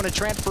smoke if you want to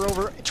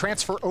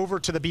transfer over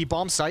to the B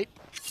bomb site.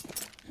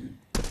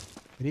 But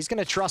he's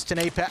gonna trust an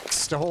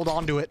Apex to hold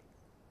on to it.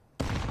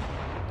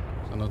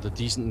 Another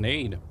decent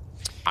nade.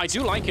 I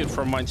do like it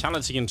from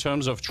Vitality in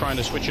terms of trying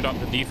to switch it up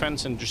the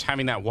defense and just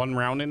having that 1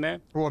 round in there.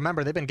 Well,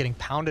 remember, they've been getting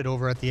pounded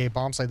over at the A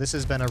bomb site. This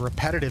has been a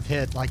repetitive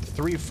hit, like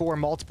 3, 4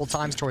 multiple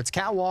times towards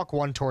Catwalk,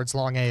 1 towards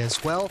Long A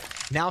as well.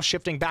 Now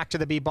shifting back to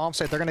the B bomb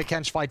site, they're going to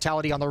catch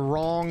Vitality on the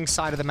wrong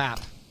side of the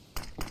map.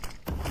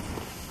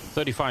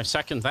 35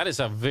 seconds. That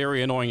is a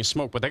very annoying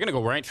smoke, but they're going to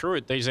go right through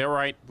it. They say, all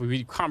right,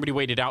 we can't really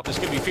wait it out. There's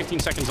going to be 15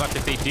 seconds left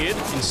if they did.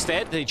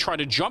 Instead, they try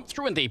to jump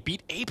through and they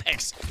beat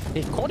Apex.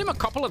 They've caught him a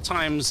couple of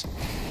times,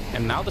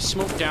 and now the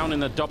smoke down in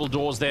the double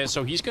doors there,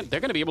 so they're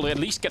going to be able to at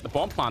least get the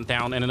bomb plant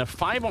down, and in a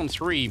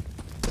 5-on-3,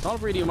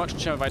 Not really much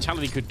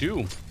Vitality could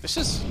do. This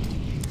is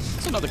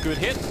another good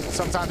hit.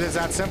 Sometimes it's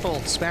that simple.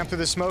 Spam through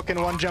the smoke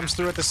and one jumps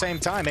through at the same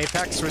time.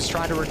 Apex was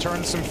trying to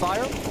return some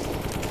fire.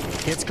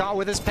 Gets caught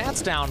with his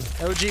pants down.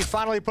 OG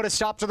finally put a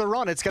stop to the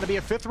run. It's going to be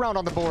a 5th round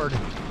on the board.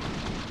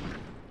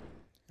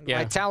 Yeah.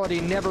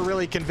 Vitality never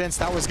really convinced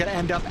that was going to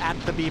end up at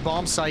the B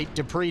bomb site.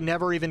 dupreeh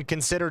never even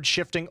considered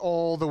shifting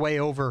all the way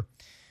over.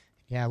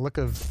 Yeah, look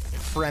of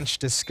French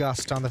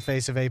disgust on the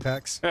face of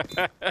Apex.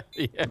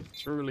 Yeah,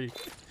 truly.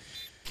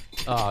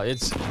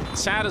 It's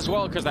sad as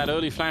well because that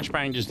early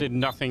flashbang just did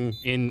nothing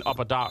in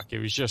upper dark. It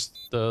was just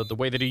the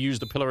way that he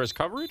used the pillar as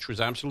coverage was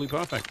absolutely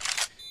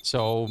perfect.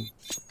 So,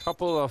 a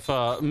couple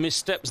of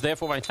missteps there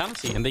for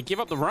Vitality, and they give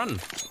up the run.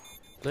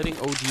 Letting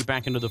OG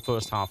back into the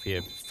first half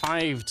here.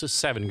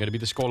 5-7 going to be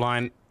the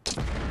scoreline.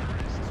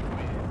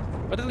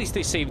 But at least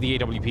they saved the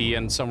AWP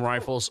and some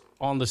rifles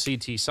on the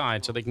CT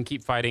side so they can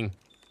keep fighting.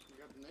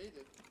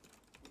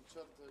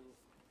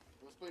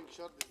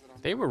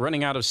 They were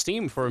running out of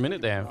steam for a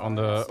minute there on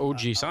the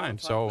OG side.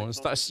 So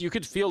you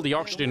could feel the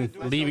oxygen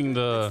leaving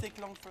the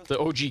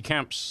OG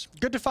camps.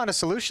 Good to find a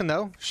solution,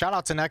 though. Shout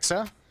out to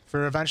Nexa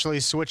for eventually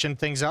switching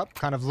things up,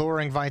 kind of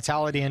luring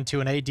Vitality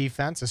into an A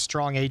defense, a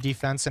strong A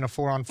defense in a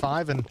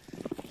 4-on-5, and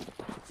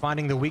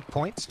finding the weak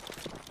points.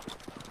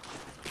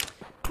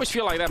 I always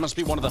feel like that must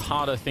be one of the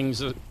harder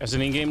things as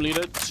an in-game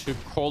leader, to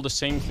call the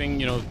same thing,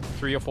 you know,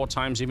 3 or 4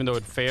 times, even though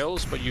it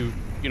fails. But you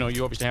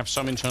obviously have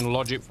some internal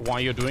logic for why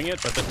you're doing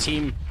it, but the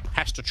team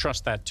has to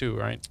trust that too,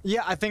 right?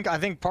 Yeah, I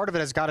think part of it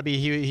has got to be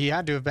he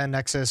had to have been,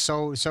 Nexa,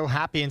 so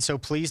happy and so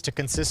pleased to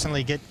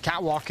consistently get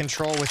catwalk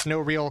control with no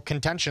real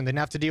contention. They didn't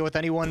have to deal with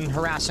anyone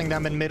harassing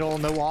them in middle,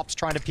 no ops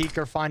trying to peek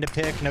or find a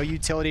pick, no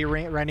utility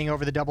running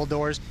over the double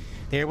doors.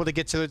 They're able to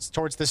get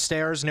towards the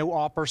stairs, no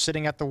opper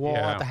sitting at the wall,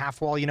 at the half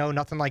wall, you know,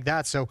 nothing like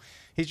that. So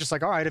he's just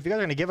like, all right, if you guys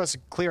are going to give us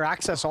clear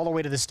access all the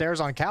way to the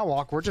stairs on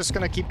catwalk, we're just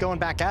going to keep going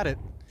back at it.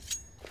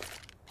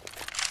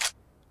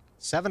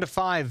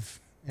 7-5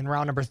 in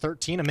round number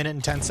 13, 1 minute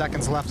and 10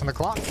 seconds left on the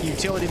clock.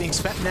 Utility being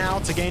spent now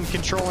to gain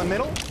control in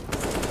middle.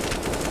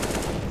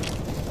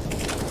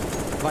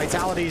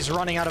 Vitality's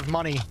running out of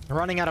money,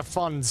 running out of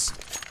funds.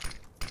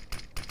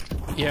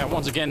 Yeah,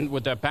 once again,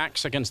 with their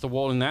backs against the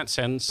wall in that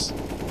sense.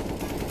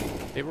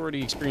 They've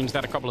already experienced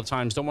that a couple of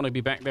times. Don't want to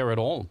be back there at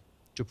all.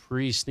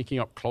 dupreeh sneaking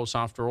up close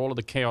after all of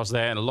the chaos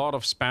there, and a lot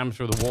of spam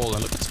through the wall.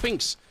 And look at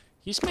Spinks.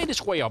 He's made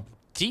his way up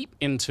deep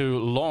into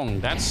long.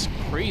 That's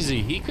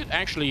crazy. He could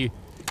actually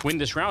win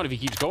this round if he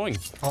keeps going.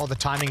 Oh, the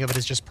timing of it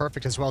is just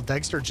perfect as well.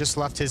 Dexter just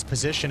left his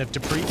position. If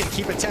dupreeh can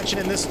keep attention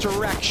in this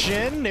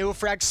direction,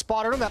 Neofrag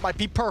spotted him. That might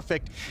be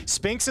perfect.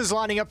 Spinks is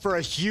lining up for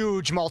a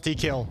huge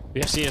multi-kill.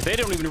 Yes, he is. They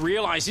don't even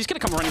realize he's going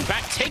to come running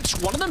back. Takes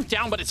one of them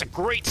down, but it's a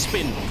great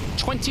spin.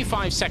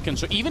 25 seconds.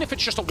 So even if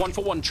it's just a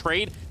 1-for-1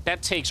 trade,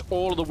 that takes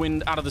all of the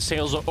wind out of the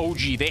sails of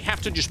OG. They have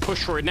to just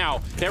push for it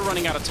now. They're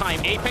running out of time.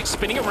 Apex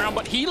spinning around,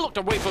 but he looked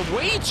away for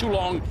way too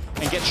long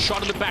and gets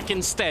shot in the back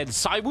instead.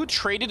 ZywOo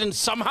traded, and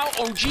somehow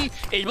OG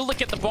able to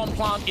get the bomb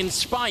plant in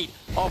spite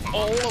of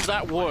all of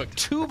that work.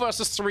 2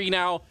 versus 3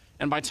 now,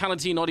 and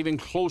Vitality not even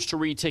close to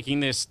retaking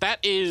this.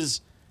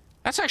 That's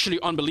actually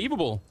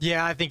unbelievable.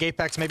 Yeah, I think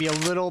Apex may be a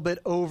little bit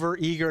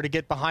over-eager to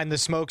get behind the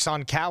smokes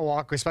on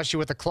catwalk, especially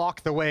with the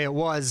clock the way it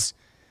was.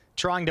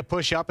 Trying to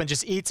push up and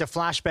just eats a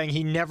flashbang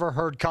he never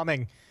heard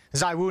coming.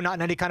 ZywOo not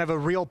in any kind of a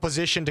real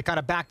position to kind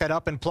of back that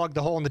up and plug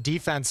the hole in the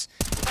defense.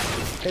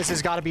 This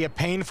has got to be a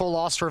painful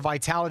loss for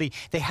Vitality.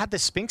 They had the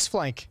Spinks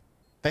flank.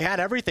 They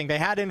had everything. They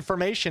had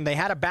information. They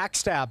had a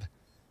backstab.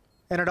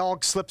 And it all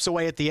slips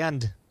away at the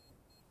end.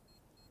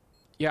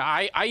 Yeah,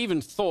 I even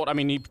thought, I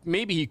mean,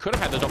 maybe he could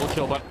have had the double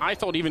kill, but I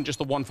thought even just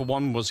the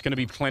 1-for-1 was going to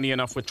be plenty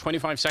enough with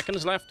 25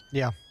 seconds left.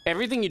 Yeah.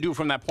 Everything you do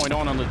from that point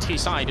on the T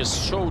side is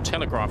so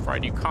telegraphed,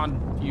 right? You can't,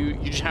 you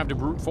just have to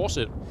brute force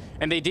it.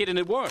 And they did, and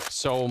it worked.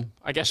 So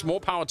I guess more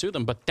power to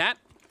them. But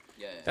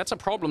that's a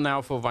problem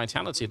now for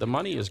Vitality. The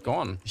money is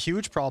gone.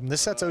 Huge problem.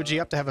 This sets OG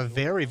up to have a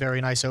very, very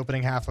nice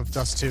opening half of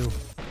Dust 2.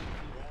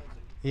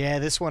 Yeah,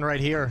 this one right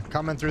here,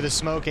 coming through the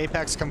smoke.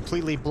 Apex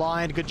completely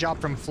blind. Good job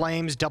from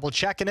Flames, double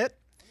checking it.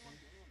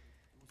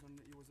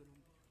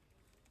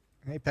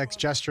 Apex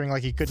gesturing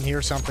like he couldn't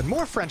hear something.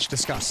 More French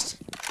disgust.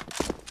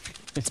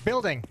 It's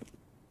building.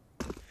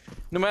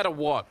 No matter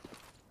what,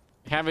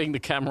 having the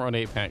camera on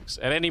Apex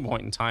at any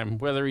point in time,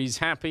 whether he's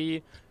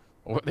happy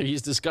or whether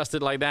he's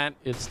disgusted like that,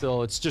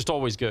 it's just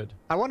always good.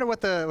 I wonder what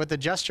the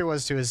gesture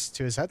was to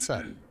his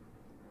headset.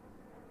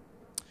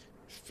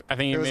 I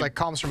think it was like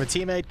comms from a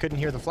teammate, couldn't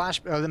hear the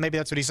flash. Oh, maybe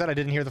that's what he said. I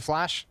didn't hear the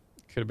flash.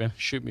 Could have been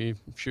shoot me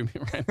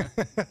right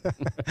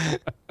now.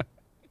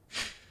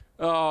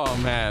 Oh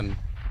man,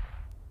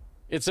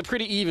 it's a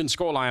pretty even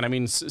scoreline. I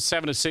mean,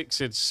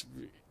 7-6. It's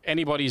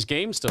anybody's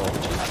game still,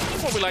 which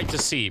is what we like to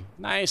see.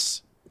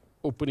 Nice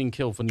opening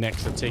kill for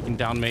Nexa, taking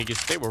down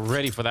Magisk. They were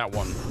ready for that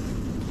one.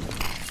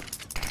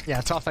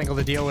 Yeah, tough angle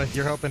to deal with.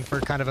 You're hoping for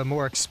kind of a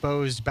more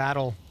exposed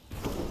battle.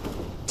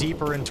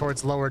 Deeper in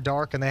towards lower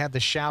dark, and they had the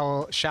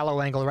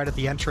shallow angle right at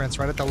the entrance,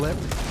 right at the lip.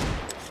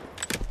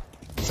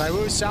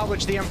 ZywOo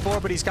salvaged the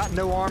M4, but he's got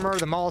no armor.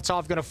 The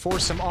Molotov gonna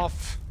force him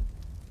off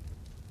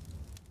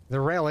the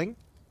railing.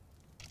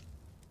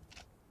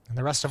 And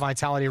the rest of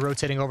Vitality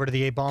rotating over to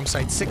the A bomb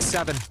site.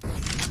 6-7.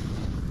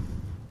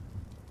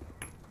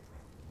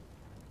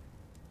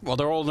 Well,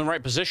 they're all in the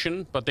right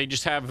position, but they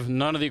just have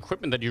none of the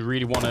equipment that you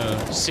really want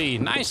to see.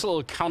 Nice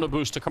little counter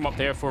boost to come up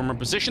there from a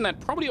position that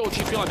probably OG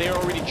feel like they're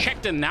already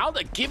checked, and now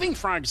they're giving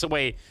frags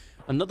away.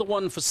 Another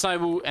one for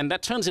ZywOo, and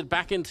that turns it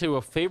back into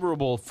a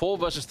favorable 4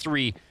 versus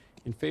 3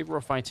 in favor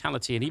of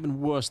Vitality. And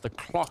even worse, the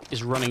clock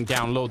is running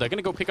down low. They're going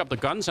to go pick up the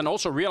guns and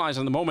also realize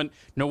in the moment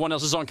no one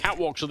else is on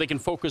catwalk, so they can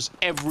focus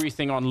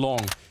everything on long.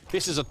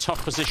 This is a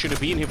tough position to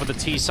be in here for the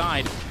T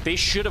side. They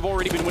should have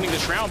already been winning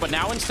this round, but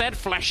now instead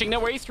flashing their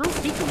way through.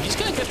 Fiku, he's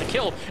going to get the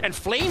kill, and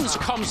Flames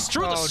comes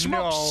through the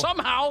smoke.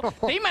 Somehow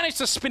they manage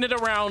to spin it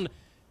around.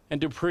 And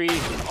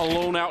dupreeh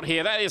alone out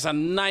here. That is a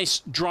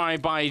nice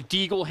drive-by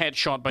Deagle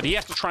headshot, but he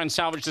has to try and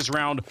salvage this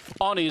round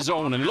on his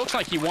own, and it looks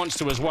like he wants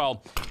to as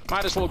well.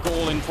 Might as well go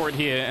all in for it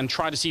here and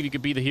try to see if he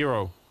could be the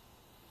hero.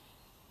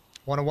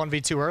 Won a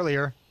 1v2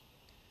 earlier.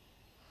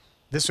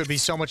 This would be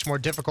so much more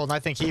difficult, and I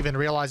think he even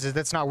realizes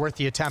that's not worth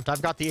the attempt.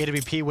 I've got the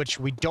AWP, which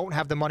we don't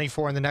have the money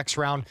for in the next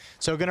round,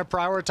 so going to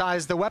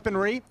prioritize the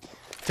weaponry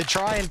to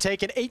try and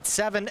take an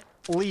 8-7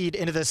 lead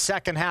into the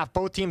second half.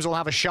 Both teams will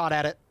have a shot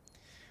at it.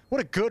 What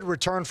a good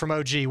return from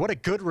OG. What a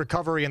good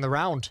recovery in the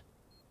round.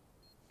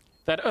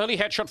 That early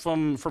headshot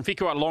from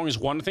Fiku out long is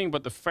one thing,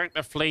 but the fact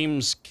that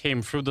Flames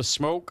came through the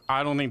smoke,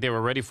 I don't think they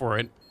were ready for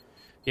it.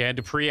 Yeah,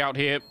 dupreeh out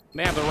here,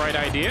 they have the right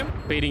idea,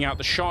 baiting out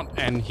the shot,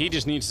 and he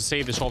just needs to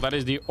save this hole. That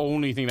is the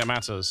only thing that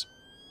matters.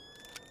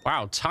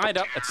 Wow, tied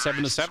up at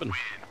 7-7.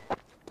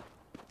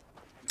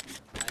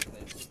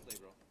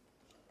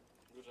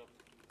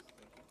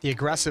 The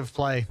aggressive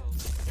play.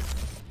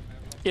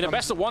 Yeah, the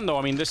best of one, though.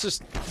 I mean, this is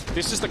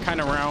the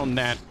kind of round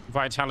that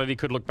Vitality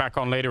could look back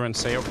on later and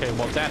say, okay,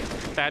 well,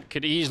 that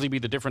could easily be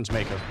the difference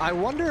maker. I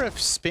wonder if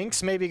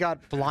Spinks maybe got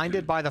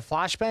blinded by the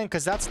flashbang,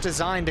 because that's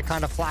designed to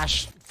kind of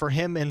flash for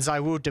him and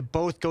ZywOo to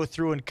both go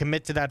through and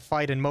commit to that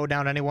fight and mow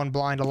down anyone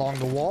blind along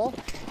the wall.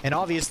 And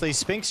obviously,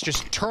 Spinks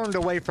just turned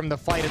away from the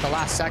fight at the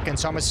last second,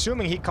 so I'm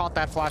assuming he caught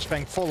that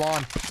flashbang full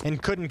on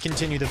and couldn't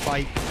continue the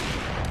fight.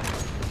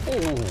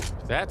 Oh,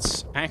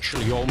 that's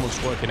actually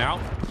almost working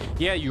out.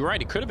 Yeah, you're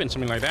right. It could have been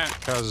something like that,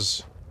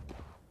 because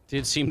it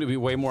did seem to be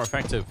way more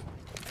effective.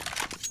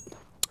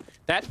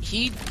 That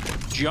he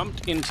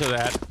jumped into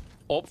that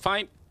AWP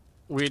fight,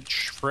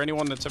 which for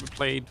anyone that's ever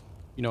played,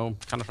 you know,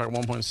 Counter-Strike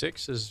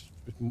 1.6 is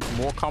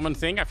a more common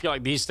thing. I feel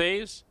like these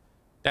days,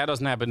 that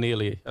doesn't happen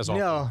nearly as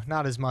often. No,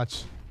 not as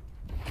much.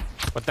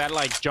 But that,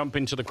 like, jump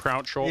into the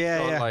crouch AWP yeah,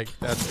 shot, yeah. like,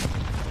 that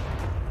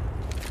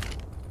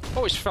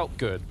always felt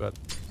good, but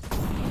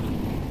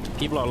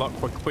people are a lot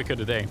quicker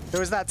today.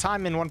 There was that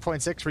time in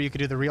 1.6 where you could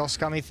do the real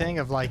scummy thing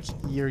of, like,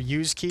 your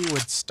use key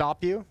would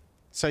stop you.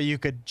 So you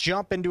could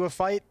jump into a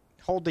fight,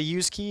 hold the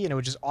use key, and it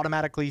would just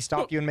automatically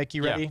stop you and make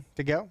you ready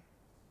to go.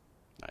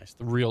 Nice.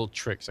 The real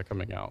tricks are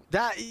coming out.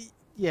 That,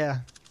 yeah,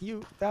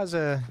 you got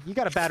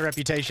a bad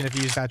reputation if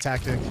you use that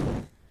tactic.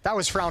 That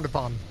was frowned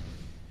upon.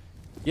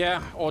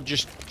 Yeah, or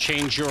just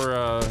change your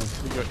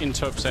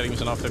interp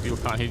settings enough that people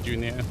can't hit you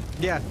in the air.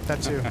 Yeah,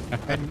 that too.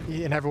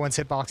 and everyone's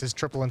hitbox is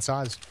triple in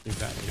size.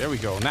 Exactly. There we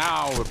go.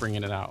 Now we're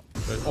bringing it out.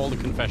 But all the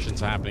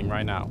confessions are happening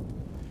right now.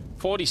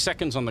 40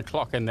 seconds on the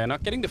clock, and they're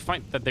not getting the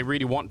fight that they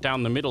really want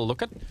down the middle.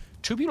 Look at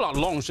two people out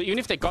long, so even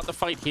if they got the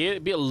fight here,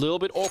 it'd be a little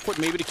bit awkward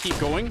maybe to keep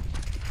going.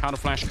 Counter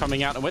flash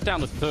coming out, and we're down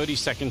to 30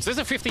 seconds. This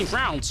is a 15th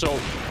round, so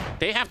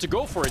they have to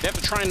go for it. They have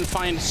to try and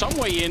find some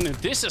way in.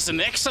 This is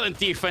an excellent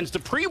defense.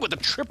 dupreeh with a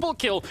triple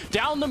kill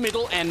down the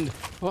middle, and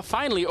well,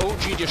 finally,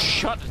 OG just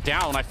shut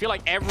down. I feel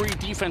like every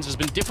defense has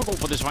been difficult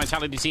for this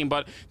Vitality team,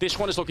 but this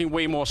one is looking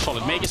way more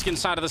solid. Magisk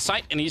inside of the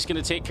site, and he's going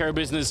to take care of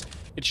business.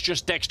 It's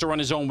just Dexter on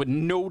his own with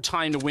no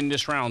time to win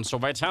this round. So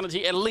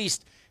Vitality, at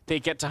least, they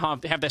get to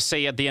have their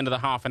say at the end of the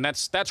half, and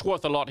that's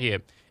worth a lot here.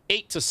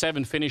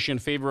 8-7 finish in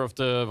favor of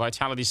the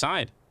Vitality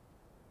side.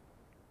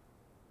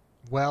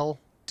 Well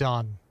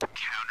done.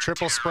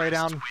 Triple spray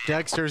down.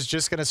 Dexter's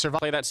just going to survive.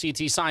 Play that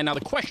CT side. Now the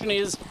question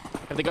is,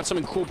 have they got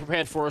something cool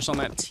prepared for us on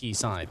that T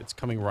side? It's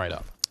coming right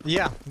up.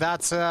 Yeah,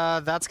 that's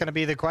going to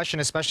be the question,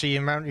 especially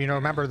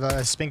remember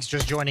the Spinks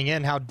just joining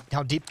in. How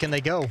deep can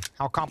they go?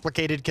 How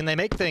complicated can they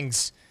make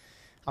things?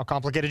 How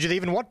complicated do they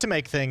even want to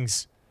make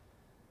things?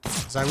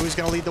 ZywOo's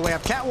going to lead the way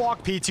up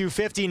catwalk.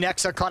 P250.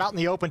 Nexa caught out in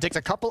the open. Takes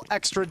a couple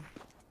extra,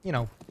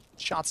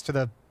 shots to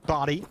the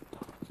body.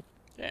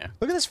 Yeah.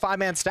 Look at this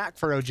 5-man stack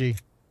for OG.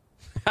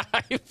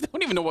 I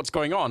don't even know what's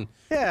going on.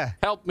 Yeah.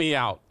 Help me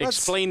out.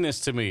 Explain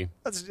this to me.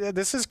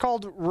 This is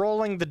called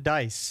rolling the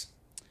dice.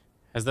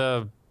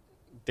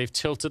 They've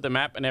tilted the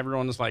map and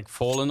everyone's like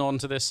fallen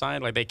onto this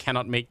side. Like they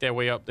cannot make their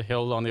way up the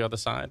hill on the other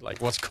side.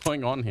 Like what's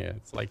going on here?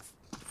 It's like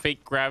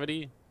fake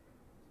gravity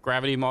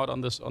mod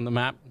on the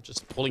map,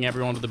 just pulling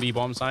everyone to the B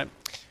bomb side.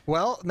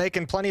 Well,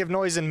 making plenty of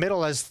noise in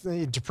middle as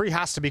dupreeh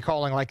has to be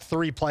calling like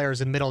 3 players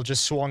in middle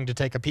just swung to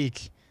take a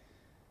peek.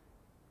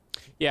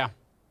 Yeah,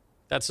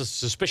 that's a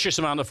suspicious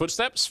amount of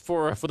footsteps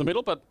for the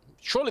middle, but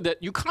surely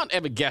that you can't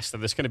ever guess that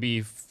there's going to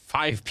be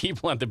 5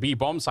 people at the B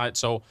bomb site,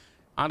 so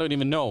I don't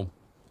even know.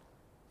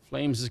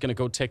 Flames is going to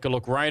go take a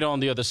look right on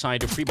the other side.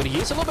 dupreeh, but he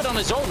is a little bit on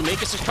his own.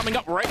 Magus is coming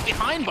up right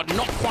behind, but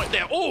not quite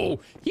there. Oh,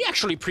 he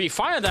actually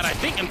pre-fired that, I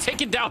think, and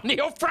taking down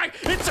Neofrag.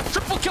 It's a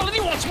triple kill, and he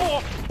wants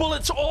more.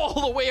 Bullets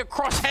all the way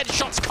across.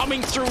 Headshots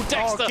coming through.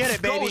 Dexter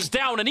goes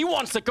down, and he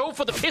wants to go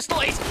for the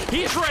pistol ace.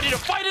 He's ready to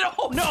fight it.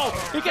 Oh, no.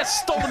 He gets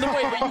stolen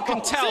away, but you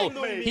can tell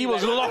he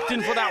was locked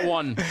in for that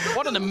one.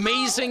 What an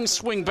amazing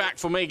swing back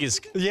for Magus.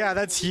 Yeah,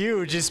 that's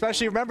huge.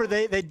 Especially, remember,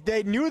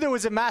 they knew there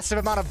was a massive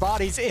amount of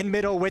bodies in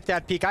middle with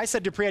that peak. I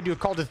said dupreeh had to have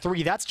called it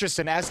 3. That's just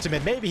an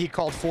estimate. Maybe he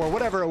called 4,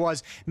 whatever it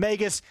was.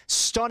 Magus,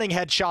 stunning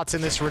headshots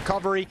in this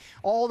recovery.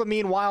 All the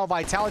meanwhile,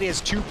 Vitality has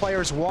 2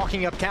 players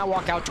walking up, can't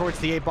walk out towards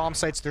the A bomb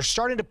sites. They're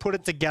starting to put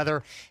it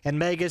together, and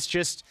Magus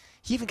just,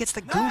 he even gets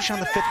the goosh on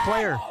the 5th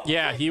player.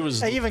 Yeah, he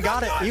was... He even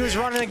got it. He was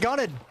running and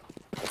gunning.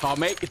 Oh,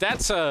 mate,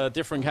 that's a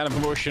different kind of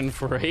emotion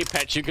for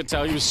Apex. You could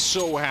tell he was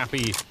so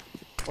happy.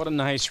 What a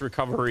nice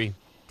recovery.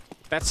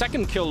 That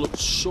second kill looked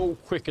so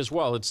quick as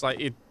well. It's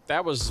like,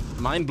 that was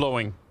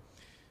mind-blowing.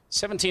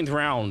 17th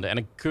round, and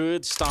a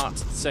good start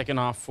to the second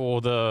half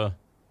for the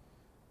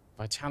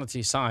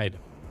Vitality side.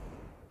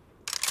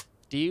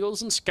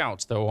 Deagles and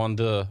Scouts, though, on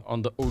the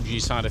OG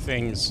side of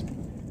things.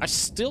 I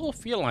still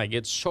feel like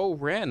it's so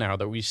rare now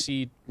that we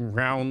see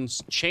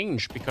rounds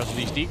change because of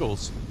these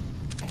Deagles.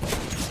 I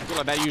feel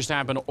like that used to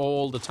happen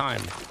all the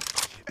time.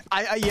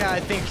 Yeah, I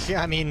think,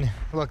 I mean,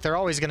 look, they're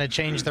always going to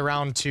change the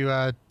round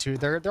to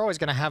they're always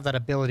going to have that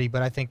ability,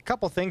 but I think a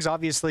couple things,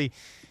 obviously,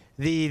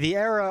 the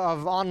era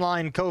of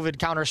online COVID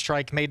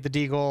Counter-Strike made the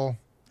Deagle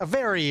a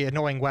very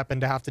annoying weapon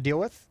to have to deal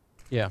with.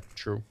 Yeah,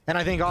 true. And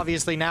I think,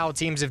 obviously, now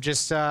teams have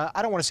just, I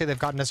don't want to say they've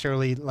gotten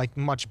necessarily, like,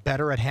 much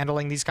better at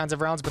handling these kinds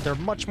of rounds, but they're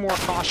much more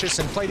cautious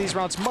and play these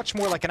rounds much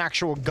more like an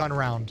actual gun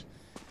round.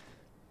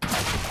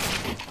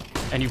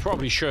 And you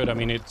probably should. I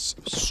mean, it's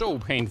so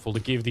painful to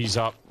give these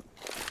up.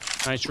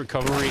 Nice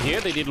recovery here.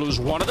 They did lose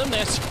one of them.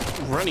 There's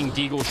running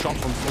Deagle shot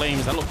from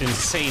Flames. That looked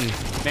insane.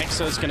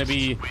 Nexa's going to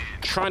be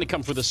trying to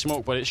come through the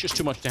smoke, but it's just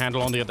too much to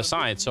handle on the other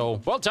side.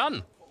 So, well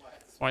done.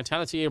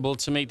 Vitality able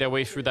to make their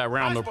way through that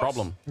round, no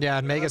problem. Yeah,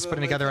 and Magus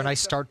putting together a nice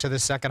start to the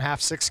second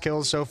half. 6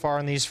 kills so far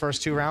in these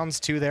first 2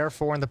 rounds. 2 there,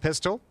 4 in the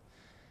pistol.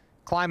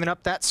 Climbing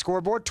up that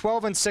scoreboard.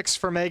 12 and 6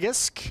 for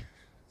Magus.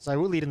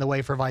 ZywOo leading the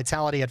way for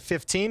Vitality at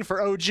 15. For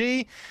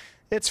OG,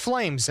 it's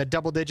Flames at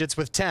double digits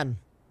with 10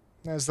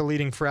 as the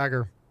leading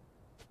fragger.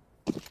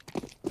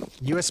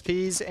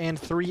 USPs and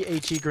 3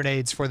 HE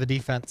grenades for the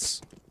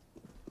defense.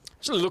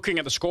 So looking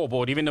at the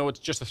scoreboard, even though it's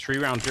just a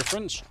 3-round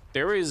difference,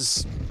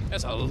 there's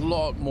a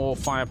lot more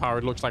firepower,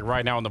 it looks like,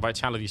 right now on the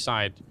Vitality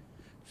side.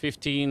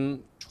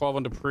 15, 12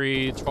 on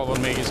dupreeh, 12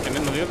 on Magus, and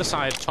then on the other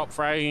side, top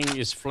fragging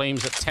is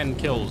Flames at 10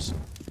 kills.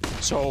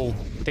 So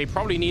they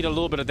probably need a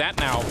little bit of that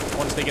now.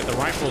 Once they get the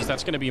rifles,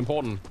 that's going to be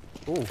important.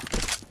 Ooh,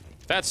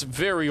 that's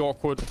very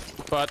awkward,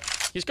 but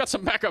he's got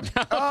some backup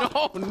now.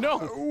 Oh,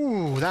 no.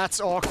 Ooh, that's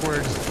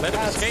awkward. Let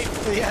him escape.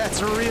 Yeah,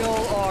 it's real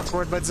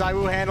awkward, but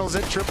ZywOo handles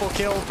it. Triple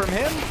kill from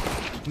him.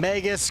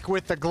 Magus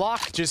with the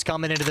Glock just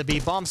coming into the B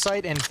bomb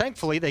site, and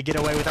thankfully they get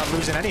away without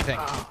losing anything.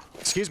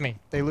 Excuse me,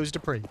 they lose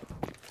dupreeh.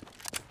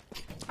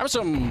 I have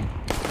some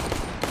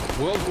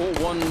World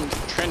War I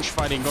trench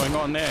fighting going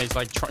on there. He's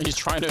like, he's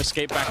trying to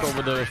escape back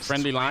over the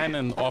friendly line,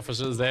 and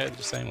officers there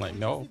just saying like,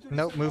 no.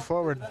 Nope, move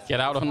forward. Get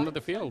out onto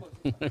the field.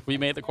 We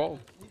made the call.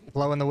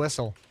 Blowing the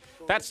whistle.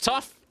 That's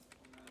tough.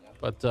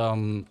 But,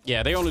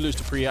 yeah, they only lose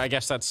dupreeh. I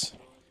guess that's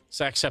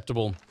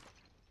acceptable.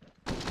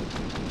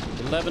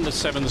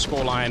 11-7 the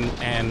scoreline,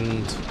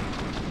 and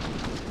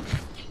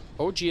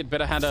OG had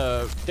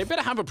better they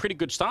better have a pretty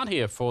good start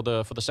here for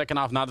the second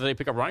half now that they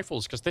pick up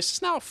rifles, because this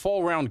is now a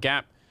 4-round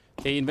gap.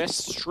 They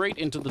invest straight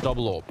into the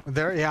double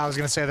AWP. Yeah, I was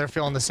going to say they're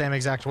feeling the same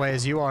exact way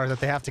as you are, that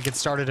they have to get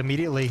started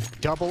immediately.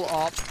 Double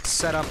AWP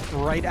set up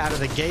right out of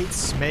the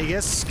gates.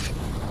 Magus,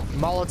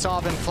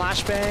 Molotov and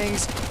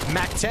flashbangs.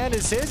 MAC-10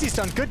 is his. He's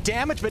done good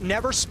damage, but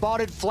never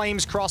spotted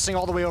Flames crossing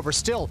all the way over.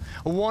 Still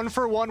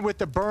 1-for-1 with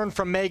the burn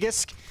from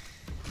Magus.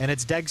 And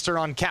it's Dexter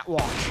on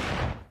Catwalk.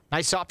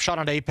 Nice op shot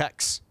on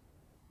Apex.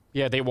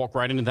 Yeah, they walk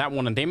right into that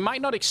one, and they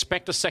might not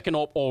expect a second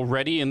AWP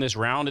already in this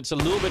round. It's a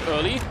little bit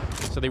early,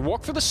 so they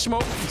walk for the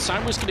smoke.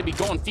 Simon's going to be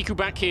gone. Fiku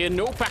back here.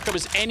 No backup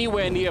is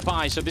anywhere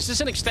nearby, so this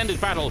is an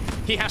extended battle.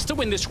 He has to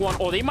win this one,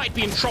 or they might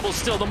be in trouble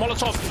still. The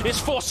Molotov is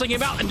forcing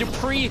him out, and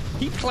dupreeh,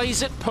 he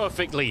plays it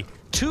perfectly.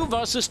 2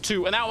 versus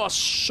 2, and that was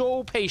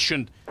so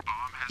patient.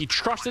 He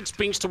trusted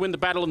Spinks to win the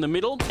battle in the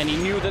middle, and he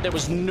knew that there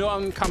was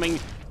none coming,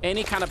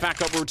 any kind of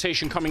backup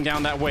rotation coming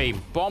down that way.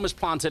 Bomb is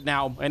planted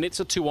now, and it's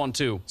a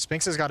 2-on-2.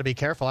 Spinks has got to be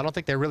careful. I don't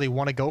think they really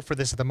want to go for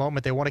this at the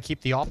moment. They want to keep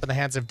the AWP in the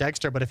hands of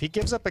Dexter, but if he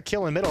gives up a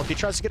kill in middle, if he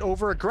tries to get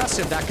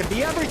over-aggressive, that could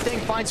be everything.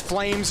 Finds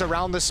Flames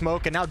around the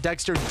smoke, and now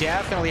Dexter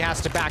definitely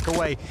has to back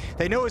away.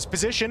 They know his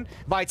position.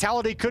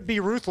 Vitality could be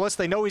ruthless.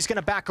 They know he's going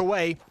to back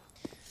away.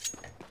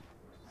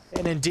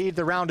 And indeed,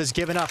 the round is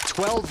given up.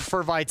 12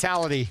 for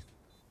Vitality.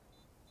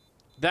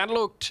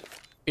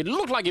 It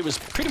looked like it was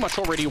pretty much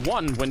already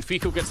won when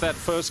Fiku gets that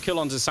first kill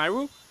on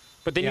ZywOo.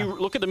 But then you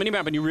look at the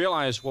minimap and you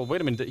realize, well, wait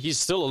a minute, he's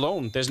still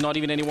alone. There's not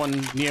even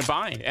anyone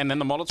nearby. And then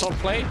the Molotov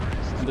play,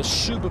 the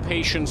super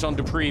patience on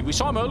dupreeh. We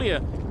saw him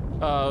earlier,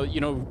 you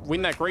know,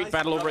 win that great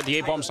battle over at the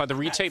A-bomb side, the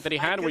retake that he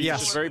had, where he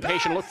was just very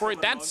patient, look for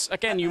it. That's,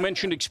 again, you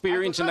mentioned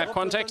experience in that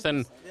context,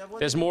 and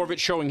there's more of it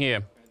showing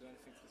here.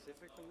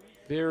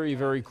 Very,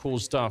 very cool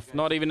stuff.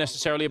 Not even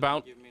necessarily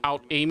about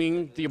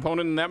out-aiming the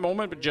opponent in that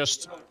moment, but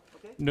just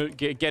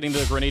getting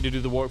the grenade to do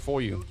the work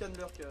for you.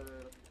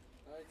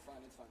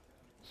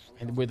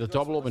 And with a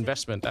double up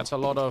investment, that's a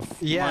lot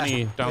of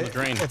money down the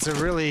drain. It's a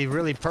really,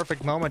 really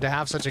perfect moment to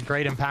have such a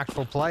great,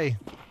 impactful play.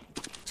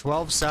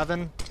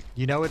 12-7.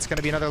 You know it's going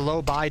to be another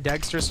low buy.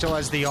 Dexter still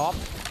has the op.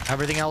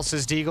 Everything else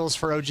is Deagles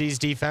for OG's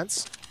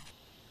defense.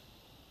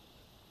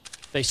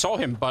 They saw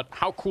him, but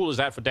how cool is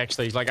that for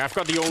Dexter? He's like, I've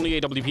got the only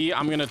AWP.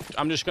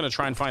 I'm just gonna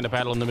try and find a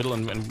battle in the middle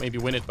and maybe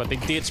win it. But they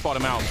did spot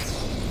him out,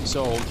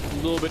 so a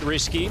little bit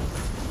risky.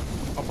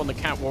 Up on the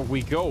catwalk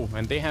we go,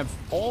 and they have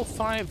all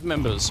 5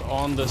 members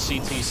on the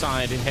CT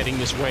side heading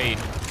this way.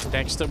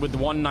 Dexter with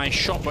one nice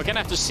shot. We're gonna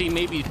have to see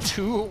maybe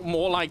 2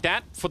 more like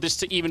that for this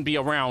to even be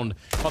around.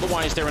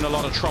 Otherwise, they're in a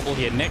lot of trouble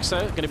here.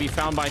 Nexa gonna be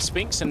found by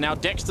Spinks, and now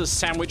Dexter's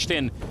sandwiched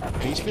in.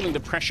 He's feeling the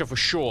pressure for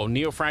sure.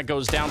 Neofrag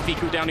goes down,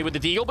 Fiku down here with the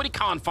deal, but he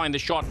can't find the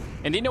shot,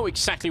 and they know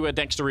exactly where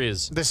Dexter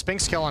is. The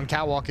Spinks kill on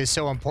catwalk is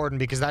so important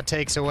because that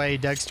takes away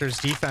Dexter's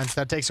defense.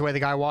 That takes away the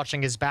guy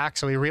watching his back,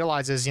 so he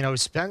realizes, you know,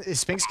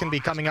 Spinks can be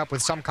coming up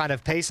with some kind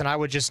of pace, and I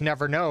would just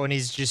never know, and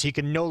he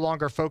can no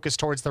longer focus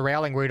towards the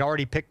railing where he'd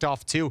already picked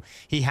off 2.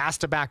 He has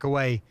to back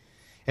away,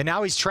 and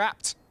now he's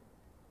trapped.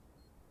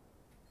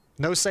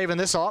 No saving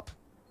this up.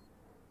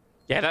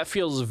 Yeah, that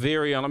feels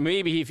very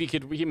maybe if he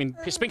could. I mean,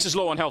 Spinks is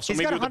low on health, so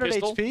maybe with the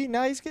pistol. He's got 100 HP.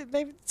 No, he's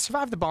maybe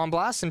survive the bomb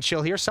blast and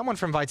chill here. Someone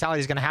from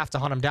Vitality is going to have to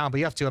hunt him down, but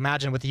you have to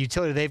imagine with the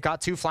utility, they've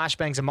got 2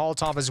 flashbangs and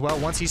Molotov as well.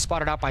 Once he's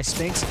spotted out by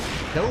Spinks,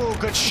 no,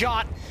 good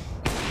shot.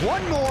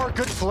 One more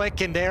good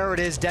flick, and there it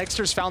is.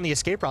 Dexter's found the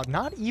escape route.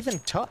 Not even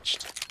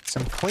touched.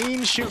 Some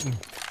clean shooting.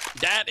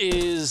 That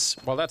is,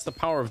 well, that's the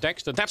power of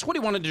Dexter. That's what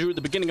he wanted to do at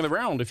the beginning of the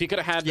round. If he could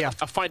have had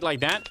a fight like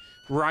that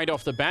right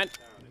off the bat,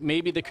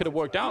 maybe they could have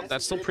worked out.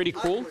 That's still pretty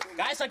cool.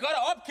 Guys, I got an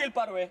up kill,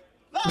 by the way.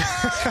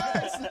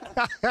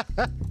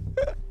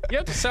 You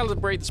have to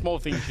celebrate the small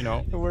things, you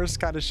know. The worst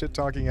kind of shit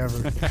talking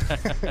ever.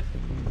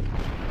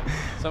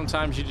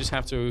 Sometimes you just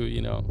have to,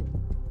 you know,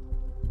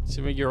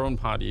 to make your own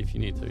party if you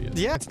need to.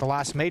 Yeah, it's the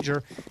last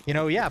major. You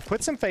know, yeah,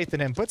 put some faith in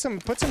him. Put some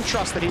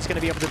trust that he's going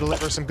to be able to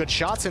deliver some good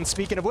shots. And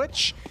speaking of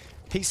which,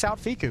 peace out,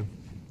 Fiku.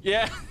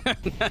 Yeah.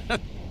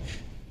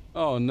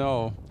 Oh,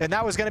 no. And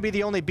that was going to be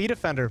the only B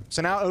defender.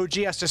 So now OG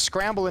has to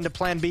scramble into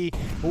plan B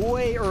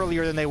way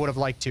earlier than they would have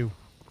liked to.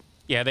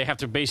 Yeah, they have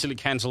to basically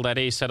cancel that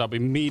A setup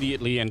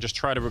immediately and just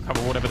try to recover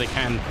whatever they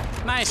can.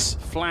 Nice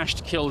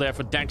flashed kill there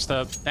for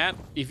Dexter. That,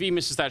 if he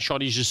misses that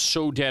shot, he's just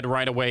so dead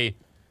right away.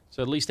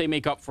 So at least they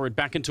make up for it,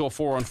 back into a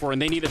 4-on-4,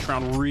 and they need this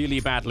round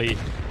really badly.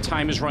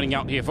 Time is running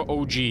out here for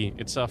OG.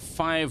 It's a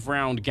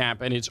 5-round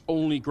gap, and it's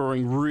only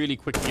growing really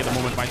quickly at the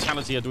moment.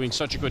 Vitality are doing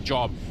such a good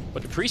job.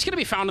 But dupreeh's going to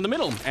be found in the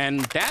middle,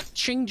 and that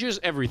changes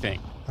everything.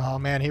 Oh,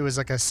 man, he was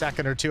like a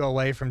second or 2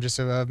 away from just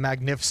a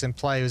magnificent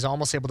play. He was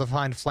almost able to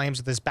find Flames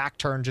with his back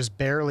turn just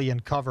barely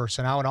in cover.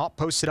 So now an op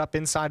posted up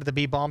inside of the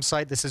B-bomb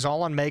site. This is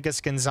all on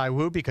Magisk and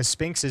ZywOo because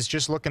Spinks is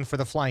just looking for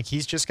the flank.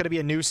 He's just going to be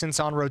a nuisance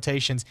on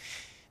rotations.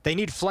 They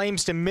need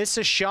Flames to miss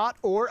a shot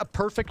or a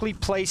perfectly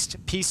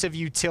placed piece of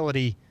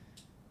utility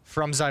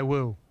from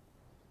ZywOo.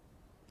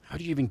 How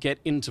do you even get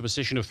into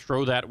position to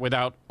throw that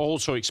without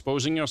also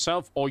exposing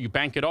yourself? Or you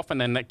bank it off, and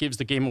then that gives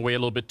the game away a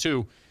little bit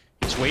too.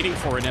 He's waiting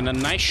for it, and a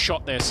nice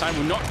shot there.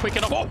 ZywOo not quick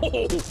enough.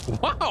 Oh,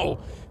 wow!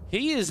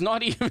 He is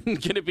not even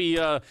going to be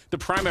the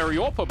primary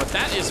AWPer, but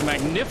that is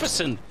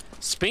magnificent.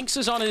 Spinks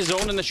is on his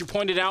own, and as you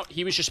pointed out,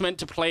 he was just meant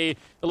to play a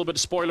little bit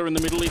of spoiler in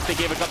the middle if they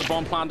got the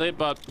bomb planted,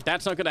 but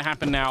that's not going to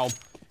happen now.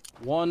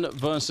 1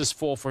 versus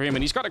 4 for him,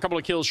 and he's got a couple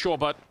of kills, sure,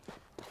 but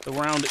the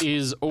round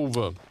is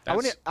over.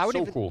 That's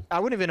so cool. I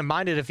wouldn't even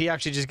mind it if he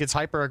actually just gets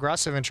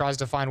hyper-aggressive and tries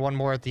to find one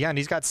more at the end.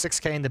 He's got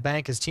 6K in the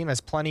bank. His team has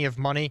plenty of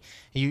money.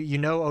 You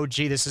know OG,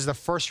 this is the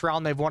first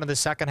round they've won in the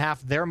second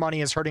half. Their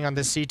money is hurting on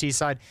this CT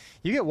side.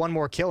 You get one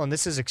more kill, and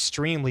this is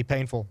extremely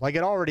painful. Like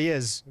it already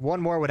is. One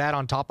more would add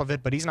on top of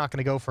it, but he's not going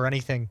to go for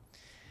anything.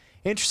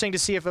 Interesting to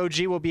see if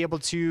OG will be able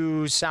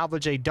to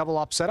salvage a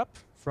double-op setup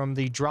from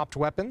the dropped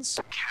weapons.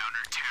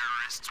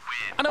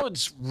 I know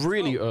it's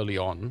really early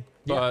on,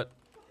 but,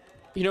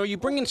 you know, you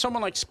bring in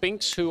someone like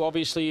Spinks, who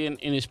obviously in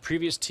his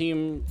previous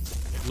team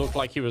looked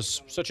like he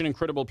was such an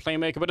incredible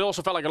playmaker, but it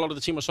also felt like a lot of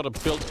the team was sort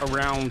of built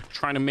around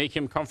trying to make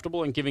him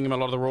comfortable and giving him a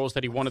lot of the roles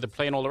that he wanted to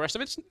play and all the rest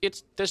of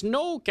it. There's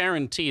no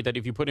guarantee that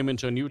if you put him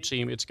into a new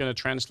team, it's going to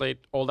translate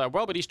all that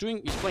well, but he's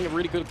playing a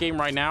really good game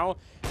right now.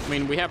 I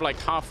mean, we have like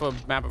half a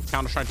map of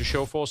Counter-Strike to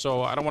show for,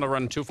 so I don't want to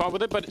run too far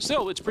with it, but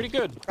still, it's pretty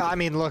good. I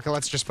mean, look,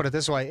 let's just put it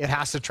this way. It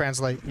has to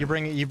translate. You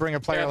bring a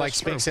player like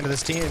Spinks into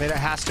this team, and it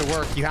has to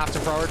work. You have to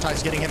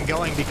prioritize getting him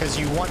going because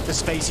you want the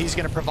space he's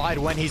going to provide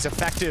when he's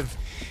effective.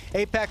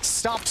 Apex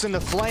stops in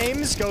the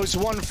flames, goes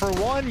 1 for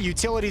 1.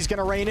 Utility's going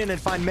to rein in and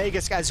find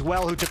Magisk as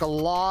well, who took a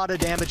lot of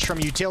damage from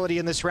Utility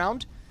in this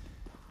round.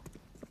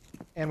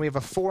 And we have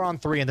a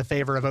 4-on-3 in the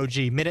favor of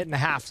OG. Minute and a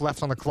half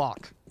left on the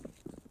clock.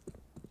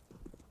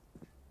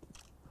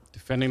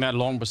 Defending that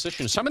long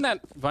position. Some of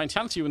that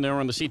Vitality when they were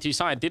on the CT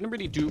side didn't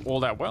really do all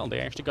that well. They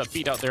actually got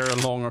beat out there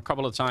along a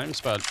couple of times,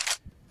 but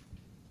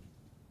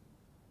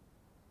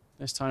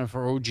this time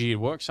for OG, it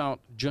works out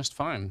just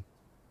fine.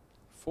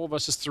 4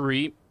 versus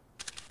 3,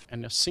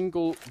 and a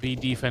single B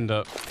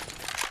defender.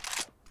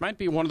 Might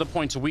be one of the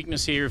points of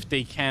weakness here if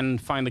they can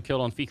find the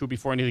kill on Fiku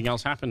before anything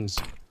else happens.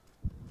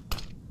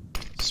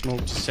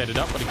 Smoke to set it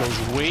up, but it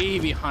goes way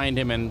behind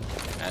him, and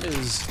that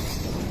is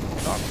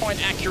not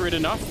quite accurate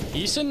enough.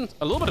 He's in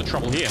a little bit of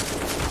trouble here.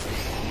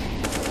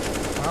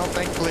 Well,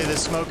 thankfully the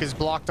smoke is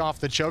blocked off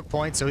the choke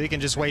point, so he can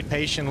just wait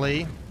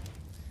patiently.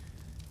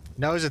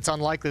 Knows it's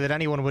unlikely that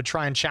anyone would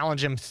try and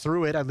challenge him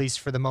through it, at least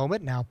for the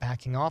moment. Now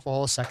backing off,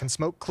 all second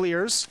smoke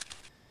clears.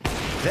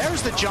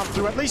 There's the jump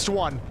through, at least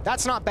one.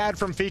 That's not bad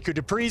from Fiku.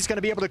 dupreeh's going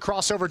to be able to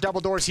cross over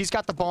double doors. He's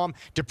got the bomb.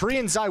 dupreeh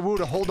and ZywOo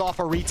to hold off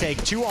a retake.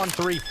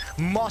 2-on-3.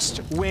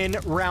 Must win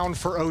round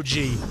for OG.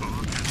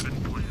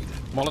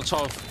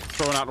 Molotov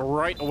thrown out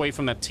right away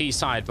from that T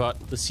side, but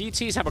the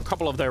CTs have a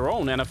couple of their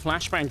own and a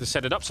flashbang to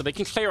set it up, so they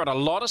can clear out a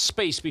lot of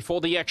space before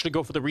they actually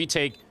go for the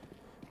retake.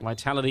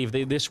 Vitality, if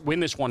they win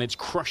this one, it's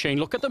crushing.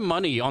 Look at the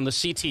money on the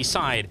CT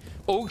side.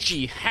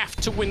 OG have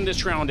to win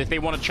this round if they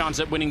want a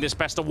chance at winning this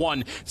best of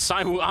 1.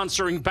 ZywOo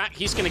answering back.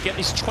 He's going to get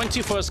his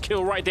 21st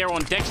kill right there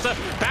on Dexter.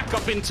 Back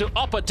up into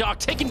Upper Dark,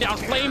 taking down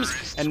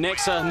Flames. And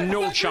Nexa,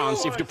 no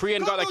chance. If dupreeh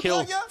hadn't got that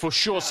kill, for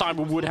sure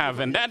ZywOo would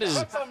have. And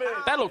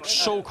that looked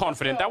so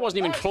confident. That wasn't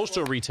even close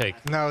to a retake.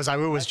 No,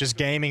 ZywOo was just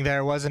gaming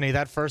there, wasn't he?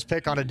 That first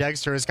pick onto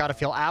Dexter has got to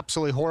feel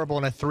absolutely horrible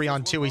in a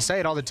 3-on-2. We say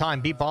it all the time.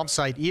 Beat bomb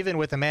site, even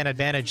with a man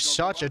advantage.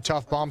 Such a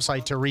tough bomb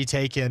site to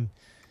retake in.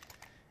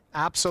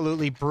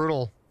 Absolutely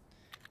brutal.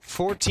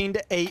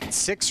 14-8,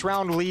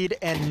 6-round lead,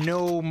 and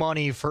no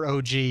money for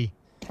OG.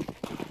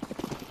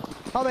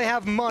 Well, they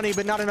have money,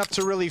 but not enough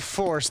to really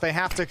force. They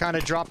have to kind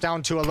of drop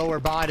down to a lower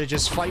buy to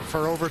just fight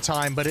for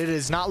overtime, but it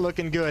is not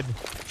looking good.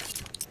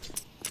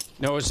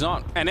 No, it's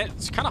not. And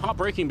it's kind of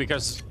heartbreaking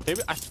because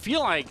I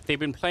feel like they've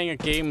been playing a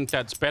game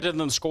that's better than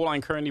the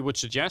scoreline currently would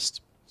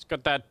suggest. It's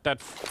got that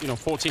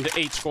 14-8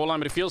 scoreline,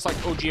 but it feels like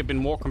OG have been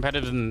more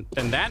competitive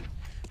than that.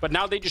 But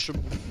now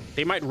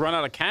they might run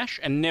out of cash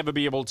and never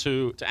be able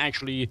to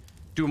actually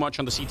do much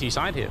on the CT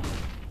side here.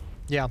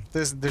 Yeah,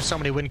 there's so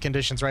many win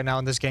conditions right now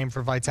in this game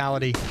for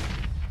Vitality.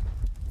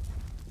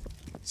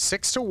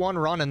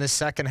 6-1 run in this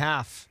second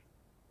half.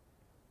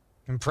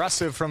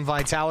 Impressive from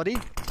Vitality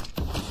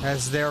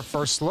as their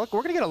first look.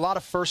 We're going to get a lot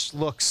of first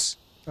looks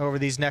over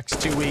these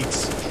next 2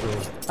 weeks. True.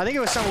 I think it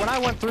was when I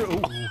went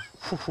through...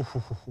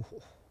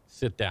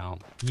 Sit down.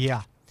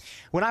 Yeah.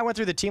 When I went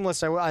through the team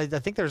list, I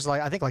think there's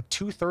like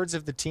 2/3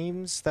 of the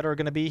teams that are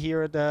going to be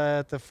here at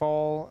the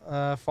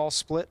fall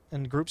split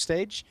and group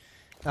stage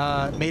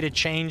made a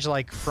change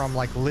from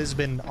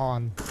Lisbon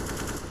on.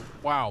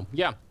 Wow.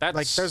 Yeah.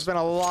 That's there's been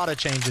a lot of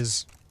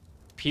changes.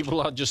 People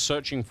are just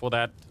searching for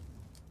that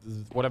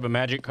whatever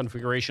magic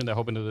configuration they're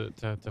hoping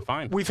to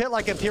find. We've hit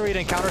like a period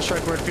in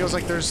Counter-Strike where it feels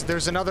like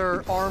there's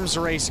another arms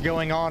race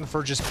going on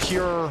for just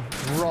pure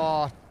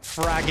raw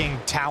fragging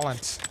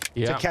talent.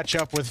 Yeah. To catch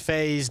up with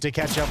FaZe, to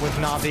catch up with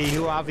Na'Vi,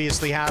 who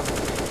obviously have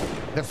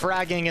the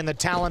fragging and the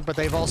talent, but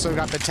they've also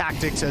got the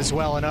tactics as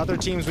well. And other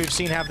teams we've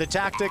seen have the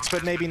tactics,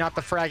 but maybe not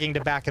the fragging to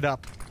back it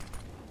up.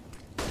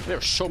 There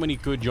are so many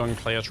good young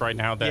players right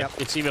now that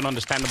it's even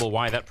understandable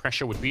why that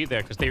pressure would be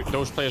there, because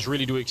those players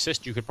really do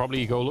exist. You could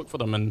probably go look for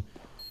them. And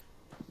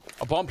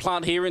a bomb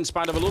plant here in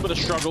spite of a little bit of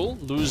struggle,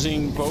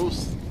 losing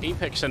both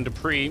Apex and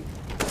dupreeh.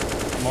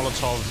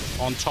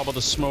 Molotov on top of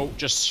the smoke,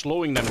 just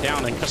slowing them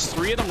down. And because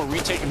 3 of them are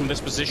retaking from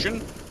this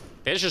position,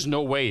 there's just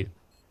no way.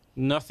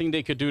 Nothing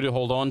they could do to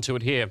hold on to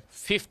it here.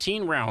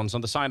 15 rounds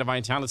on the side of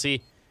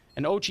Vitality,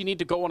 and OG need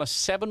to go on a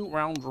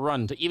 7-round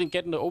run to even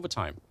get into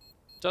overtime.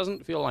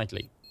 Doesn't feel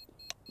likely.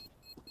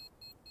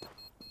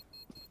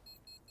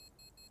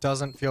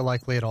 Doesn't feel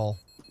likely at all.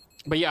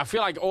 But yeah, I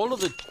feel like all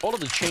of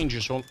the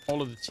changes on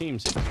all of the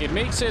teams, it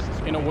makes it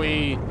in a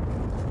way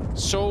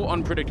so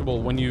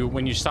unpredictable when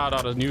you start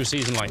out a new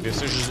season like this.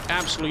 There's just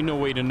absolutely no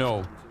way to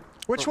know.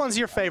 Which one's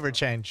your favorite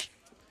change?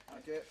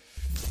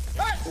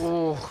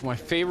 Oh, my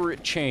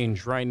favorite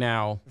change right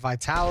now.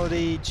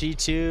 Vitality,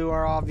 G2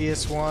 are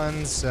obvious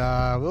ones.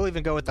 We'll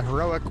even go with the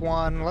heroic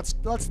one. Let's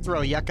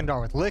throw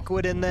Yekindar with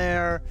Liquid in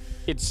there.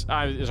 It's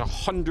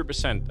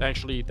 100%.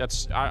 Actually,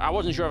 I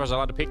wasn't sure if I was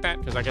allowed to pick that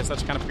because I guess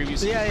that's kind of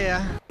previous.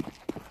 Yeah.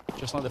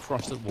 Just like the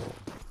Frosted Wall.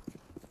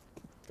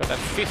 Got that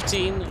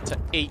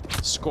 15-8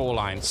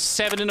 scoreline.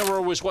 7 in a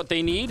row is what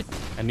they need.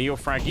 And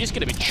NeoFrag, he's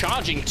going to be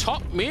charging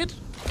top mid.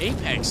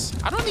 Apex,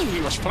 I don't think he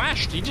was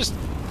flashed. He just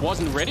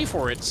wasn't ready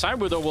for it.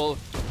 ZywOo, though, will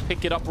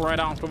pick it up right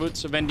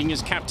afterwards, avenging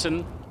his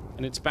captain.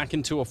 And it's back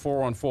into a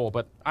 4-on-4.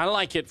 But I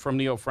like it from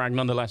NeoFrag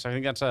nonetheless. I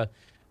think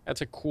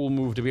that's a cool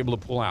move to be able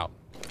to pull out.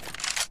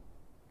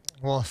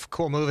 Well,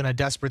 cool move in a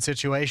desperate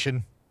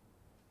situation.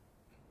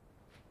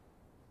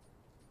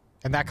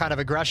 And that kind of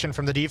aggression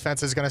from the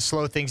defense is going to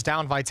slow things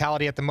down.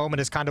 Vitality at the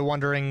moment is kind of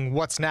wondering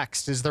what's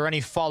next. Is there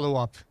any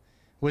follow-up?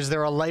 Was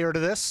there a layer to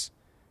this?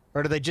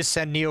 Or did they just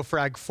send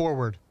Neofrag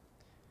forward?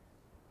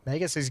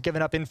 Magus has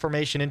given up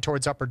information in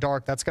towards Upper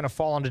Dark. That's going to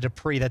fall onto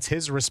dupreeh. That's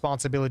his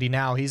responsibility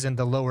now. He's in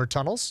the lower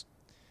tunnels.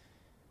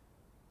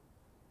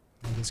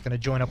 He's going to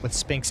join up with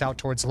Spinks out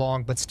towards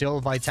long, but still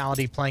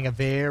Vitality playing a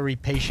very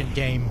patient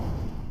game.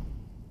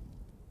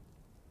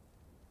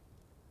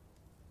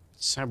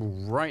 Sab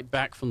right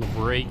back from the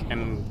break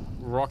and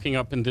rocking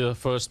up into the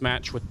first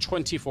match with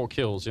 24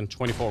 kills in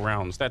 24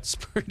 rounds. That's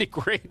pretty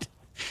great.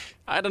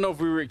 I don't know if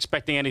we were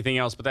expecting anything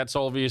else, but that's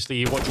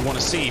obviously what you want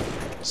to see.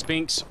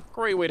 Spinks,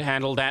 great way to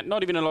handle that.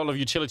 Not even a lot of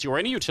utility or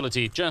any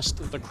utility,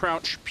 just the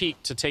crouch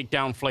peek to take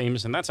down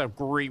Flames, and that's a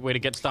great way to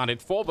get started.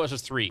 4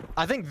 versus 3.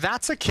 I think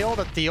that's a kill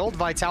that the old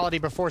Vitality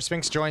before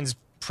Spinks joins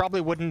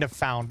probably wouldn't have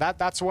found.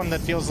 That's one that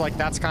feels like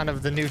that's kind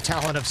of the new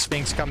talent of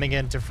Spinks coming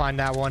in to find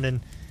that one, and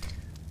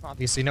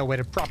obviously no way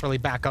to properly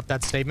back up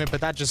that statement, but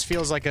that just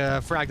feels like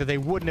a frag that they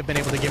wouldn't have been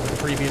able to give with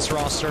the previous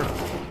roster.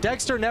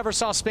 Dexter never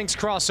saw Spinks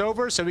cross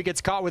over, so he gets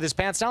caught with his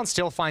pants down,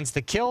 still finds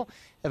the kill,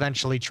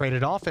 eventually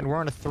traded off, and we're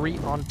on a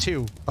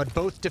 3-on-2. But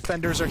both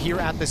defenders are here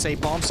at this A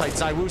bomb site.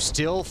 ZywOo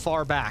still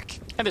far back.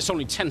 And there's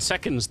only 10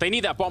 seconds. They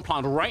need that bomb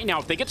plant right now.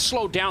 If they get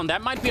slowed down,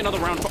 that might be another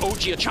round for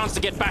OG, a chance to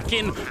get back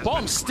in.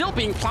 Bomb still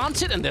being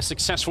planted, and they're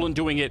successful in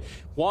doing it.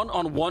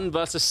 1-on-1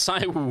 versus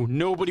ZywOo.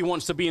 Nobody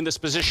wants to be in this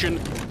position.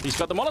 He's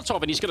got the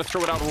Molotov, and he's going to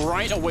throw it out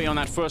right away on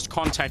that first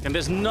contact, and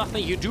there's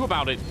nothing you do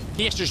about it.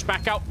 He has to just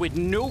back out with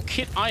no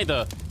kit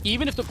either.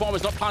 Even if the bomb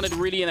is not planted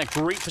really in a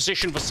great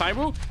position for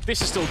ZywOo,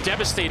 this is still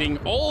devastating.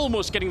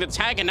 Almost getting the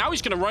tag, and now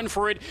he's going to run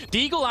for it.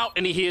 Deagle out,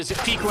 and he hears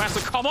Fiku has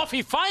to come off.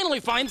 He finally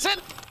finds it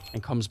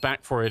and comes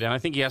back for it, and I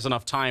think he has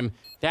enough time.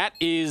 That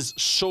is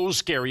so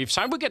scary. If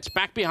ZywOo gets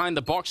back behind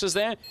the boxes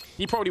there,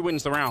 he probably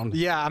wins the round.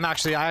 Yeah, I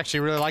actually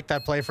really like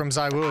that play from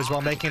ZywOo as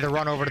well, making the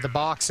run over to the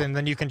box, and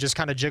then you can just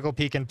kind of jiggle,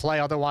 peek, and play.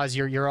 Otherwise,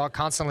 you're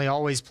constantly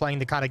always playing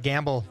the kind of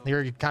gamble.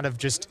 You're kind of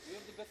just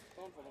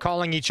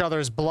calling each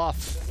other's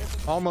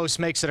bluff. Almost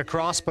makes it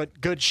across,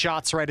 but good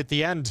shots right at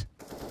the end.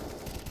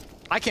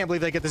 I can't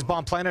believe they get this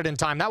bomb planted in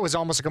time. That was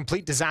almost a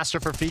complete disaster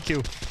for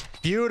Fiku.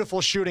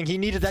 Beautiful shooting. He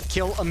needed that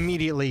kill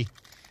immediately.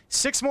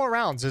 6 more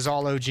rounds is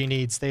all OG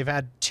needs. They've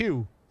had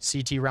 2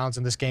 CT rounds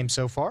in this game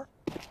so far.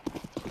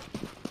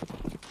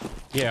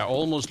 Yeah,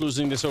 almost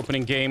losing this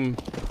opening game.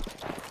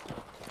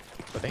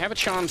 But they have a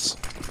chance.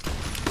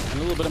 And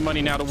a little bit of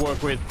money now to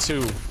work with,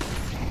 too.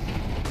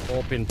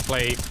 Orp in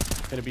play.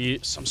 Gonna be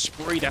some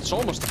spray. That's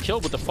almost a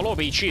kill with the follow-up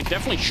HE. It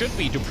definitely should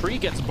be. dupreeh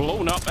gets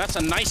blown up. That's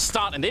a nice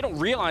start, and they don't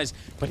realize,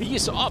 but he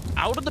is up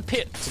out of the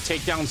pit to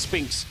take down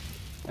Spinks.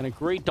 And a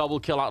great double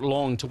kill out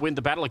long to win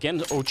the battle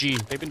against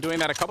OG. They've been doing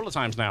that a couple of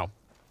times now.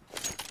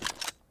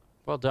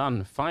 Well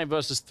done. 5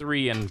 versus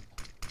 3, and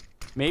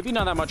maybe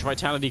not that much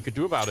Vitality could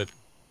do about it.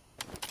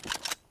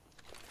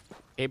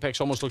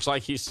 Apex almost looks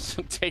like he's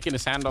taking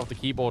his hand off the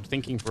keyboard,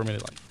 thinking for a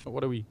minute, like,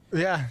 what are we...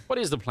 Yeah. What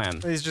is the plan?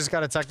 He's just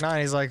got a Tech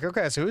 9. He's like,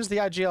 okay, so who's the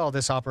IGL of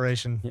this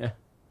operation? Yeah.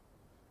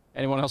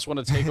 Anyone else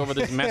want to take over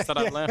this mess that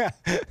I've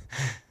left?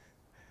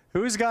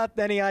 Who's got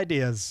any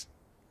ideas?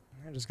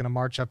 We're just going to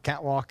march up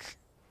catwalk.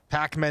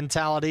 Pack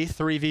mentality,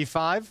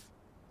 3v5.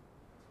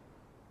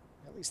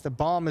 At least the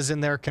bomb is in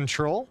their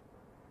control.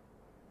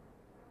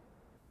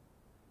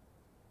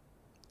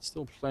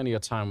 Still plenty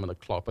of time on the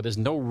clock, but there's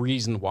no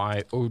reason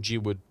why OG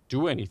would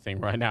do anything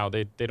right now.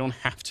 They don't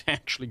have to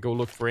actually go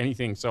look for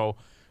anything, so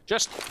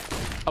just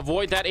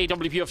avoid that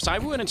AWP of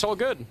ZywOo and it's all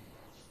good.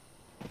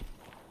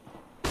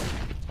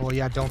 Well,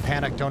 yeah, don't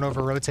panic. Don't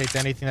over-rotate to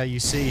anything that you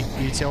see.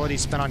 Utility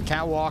spin on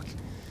catwalk.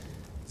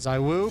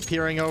 ZywOo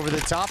peering over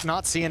the top,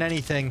 not seeing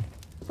anything.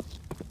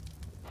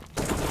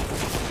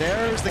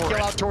 There's the kill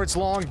out towards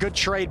long. Good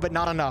trade, but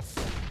not enough.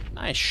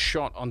 Nice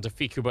shot onto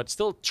Fiku, but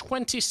still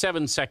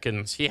 27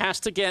 seconds. He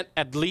has to get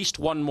at least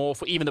one more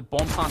for even the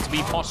bomb plant to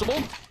be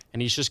possible,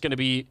 and he's just going to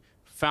be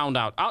found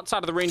out. Outside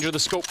of the range of the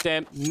scope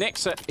there,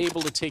 Nexa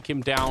able to take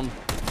him down,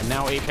 and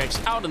now Apex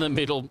out in the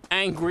middle,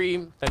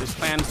 angry that his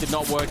plans did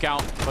not work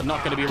out, but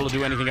not going to be able to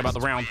do anything about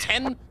the round.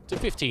 10 to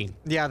 15.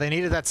 Yeah, they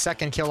needed that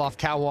second kill off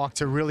catwalk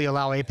to really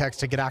allow Apex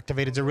to get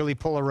activated, to really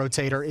pull a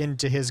rotator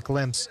into his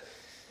glimpse.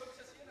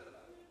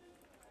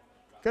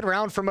 Good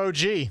round from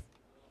OG.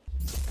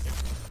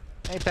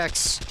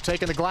 Apex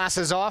taking the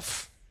glasses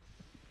off,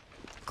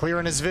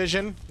 clearing his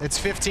vision. It's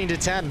 15 to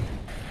 10.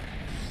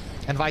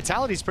 And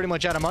Vitality's pretty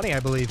much out of money, I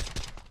believe.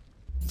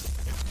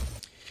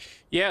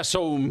 Yeah,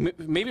 so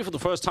maybe for the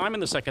first time in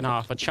the second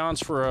half, a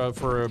chance for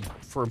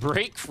a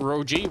break for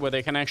OG where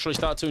they can actually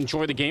start to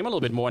enjoy the game a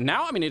little bit more.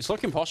 Now, I mean, it's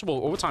looking possible.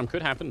 Overtime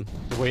could happen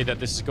the way that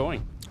this is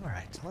going. All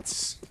right,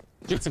 let's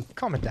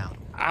calm it down.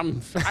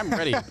 I'm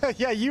ready.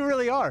 Yeah, you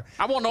really are.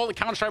 I want all the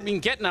Counter-Strike we can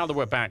get now that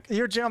we're back.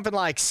 You're jumping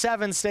like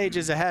 7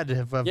 stages ahead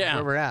of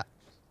where we're at.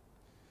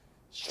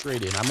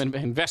 Straight in. I'm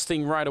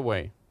investing right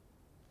away.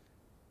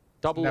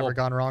 Double Never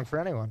gone wrong for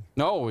anyone.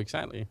 No,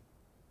 exactly.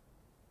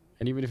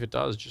 And even if it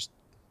does, just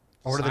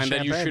order sign the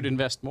that you champagne. should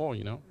invest more,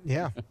 you know?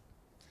 Yeah.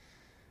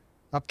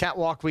 Up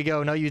catwalk we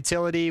go. No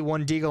utility.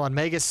 1 Deagle on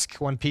Magisk.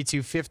 1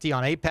 P250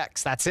 on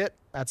Apex. That's it.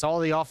 That's all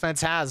the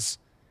offense has.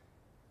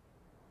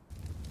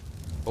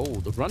 Oh,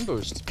 the run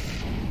boost.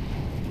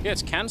 Yeah,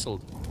 it's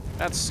cancelled.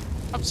 That's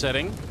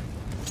upsetting.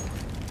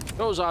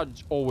 Those are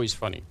always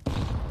funny.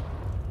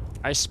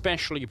 I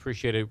especially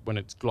appreciate it when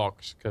it's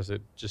Glocks, because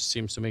it just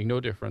seems to make no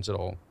difference at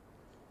all.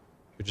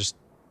 You're just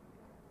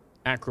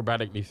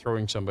acrobatically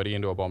throwing somebody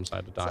into a bomb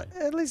site to die. So,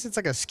 at least it's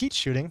like a skeet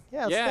shooting.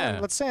 Yeah,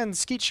 let's send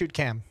skeet shoot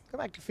cam. Go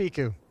back to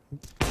Fiku.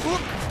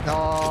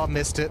 Oh,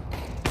 missed it.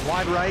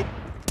 Wide right.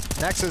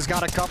 Nexa's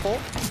got a couple.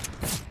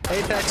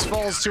 Apex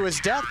falls to his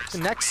death.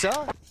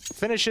 Nexa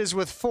finishes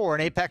with 4,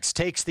 and Apex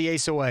takes the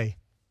ace away.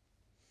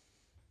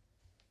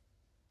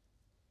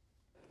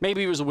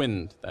 Maybe it was the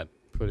wind that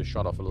put his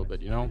shot off a little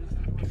bit, you know?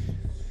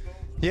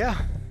 Yeah.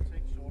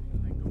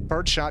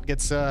 Birdshot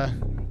gets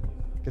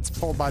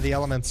pulled by the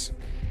elements.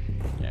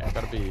 Yeah,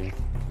 gotta be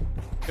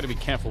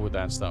careful with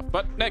that stuff.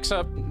 But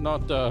Nexa,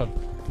 not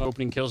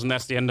opening kills, and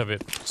that's the end of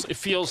it. It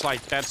feels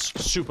like that's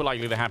super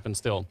likely to happen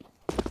still.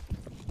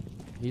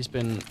 He's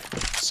been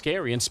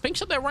scary, and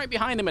Spinks up there right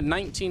behind him at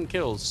 19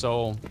 kills.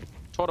 So,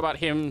 thought about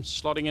him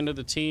slotting into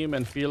the team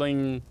and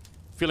feeling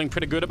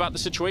pretty good about the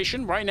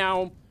situation right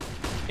now.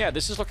 Yeah,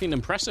 this is looking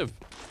impressive.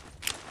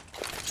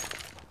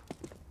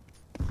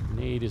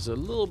 Nade is a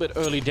little bit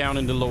early down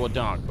in the lower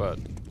dark, but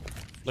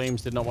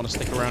Flames did not want to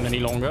stick around any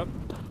longer.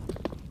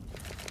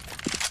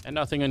 And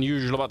nothing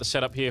unusual about the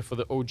setup here for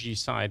the OG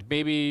side.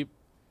 Maybe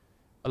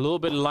a little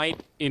bit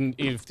light in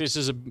if this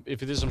is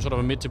some sort of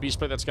a mid to B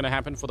split that's going to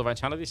happen for the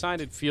Vitality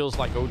side. It feels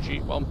like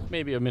OG. Well,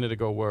 maybe a minute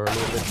ago were a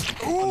little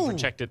bit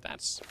unprotected.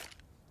 That's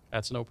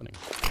an opening.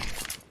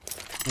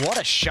 What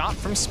a shot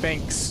from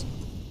Spinks.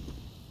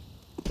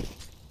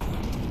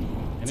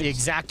 It's the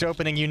exact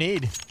opening you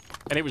need.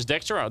 And it was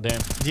Dexter out there.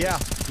 Yeah.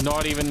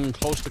 Not even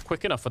close to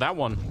quick enough for that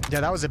one.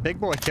 Yeah, that was a big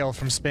boy kill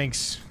from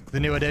Spinks, the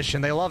new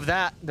addition. They love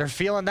that. They're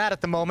feeling that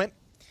at the moment.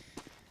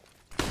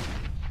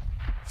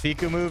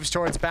 Fiku moves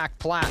towards back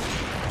plat.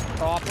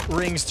 Op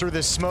rings through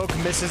the smoke,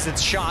 misses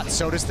its shot.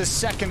 So does the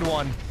second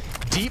one.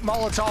 Deep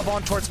Molotov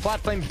on towards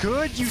Platflame.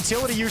 Good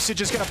utility usage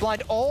is going to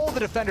blind all the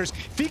defenders.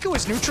 Fiku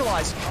is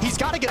neutralized. He's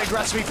got to get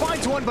aggressive. He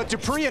finds one, but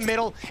Dupree in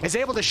middle is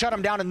able to shut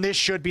him down, and this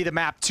should be the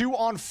map. 2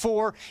 on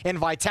 4, and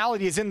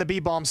Vitality is in the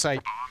B-bomb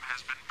site.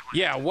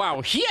 Yeah,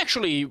 wow. He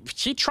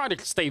tried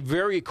to stay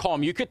very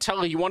calm. You could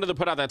tell he wanted to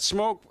put out that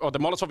smoke or the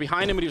Molotov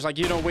behind him, but he was like,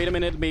 you know, wait a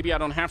minute, maybe I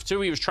don't have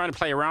to. He was trying to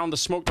play around the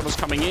smoke that was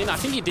coming in. I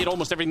think he did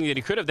almost everything that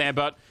he could have there,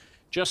 but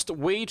just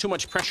way too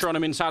much pressure on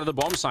him inside of the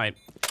bomb site.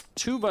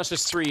 2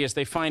 versus 3 as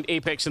they find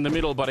Apex in the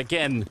middle, but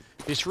again,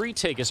 this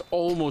retake is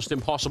almost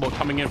impossible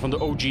coming in from the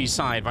OG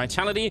side.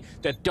 Vitality,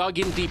 they're dug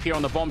in deep here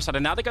on the bomb side,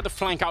 and now they got the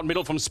flank out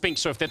middle from Spinks,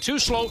 so if they're too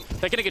slow,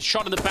 they're gonna get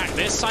shot in the back.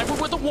 There's Cyber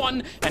with the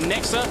 1, and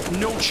Nexa,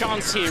 no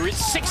chance here.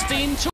 It's 16 to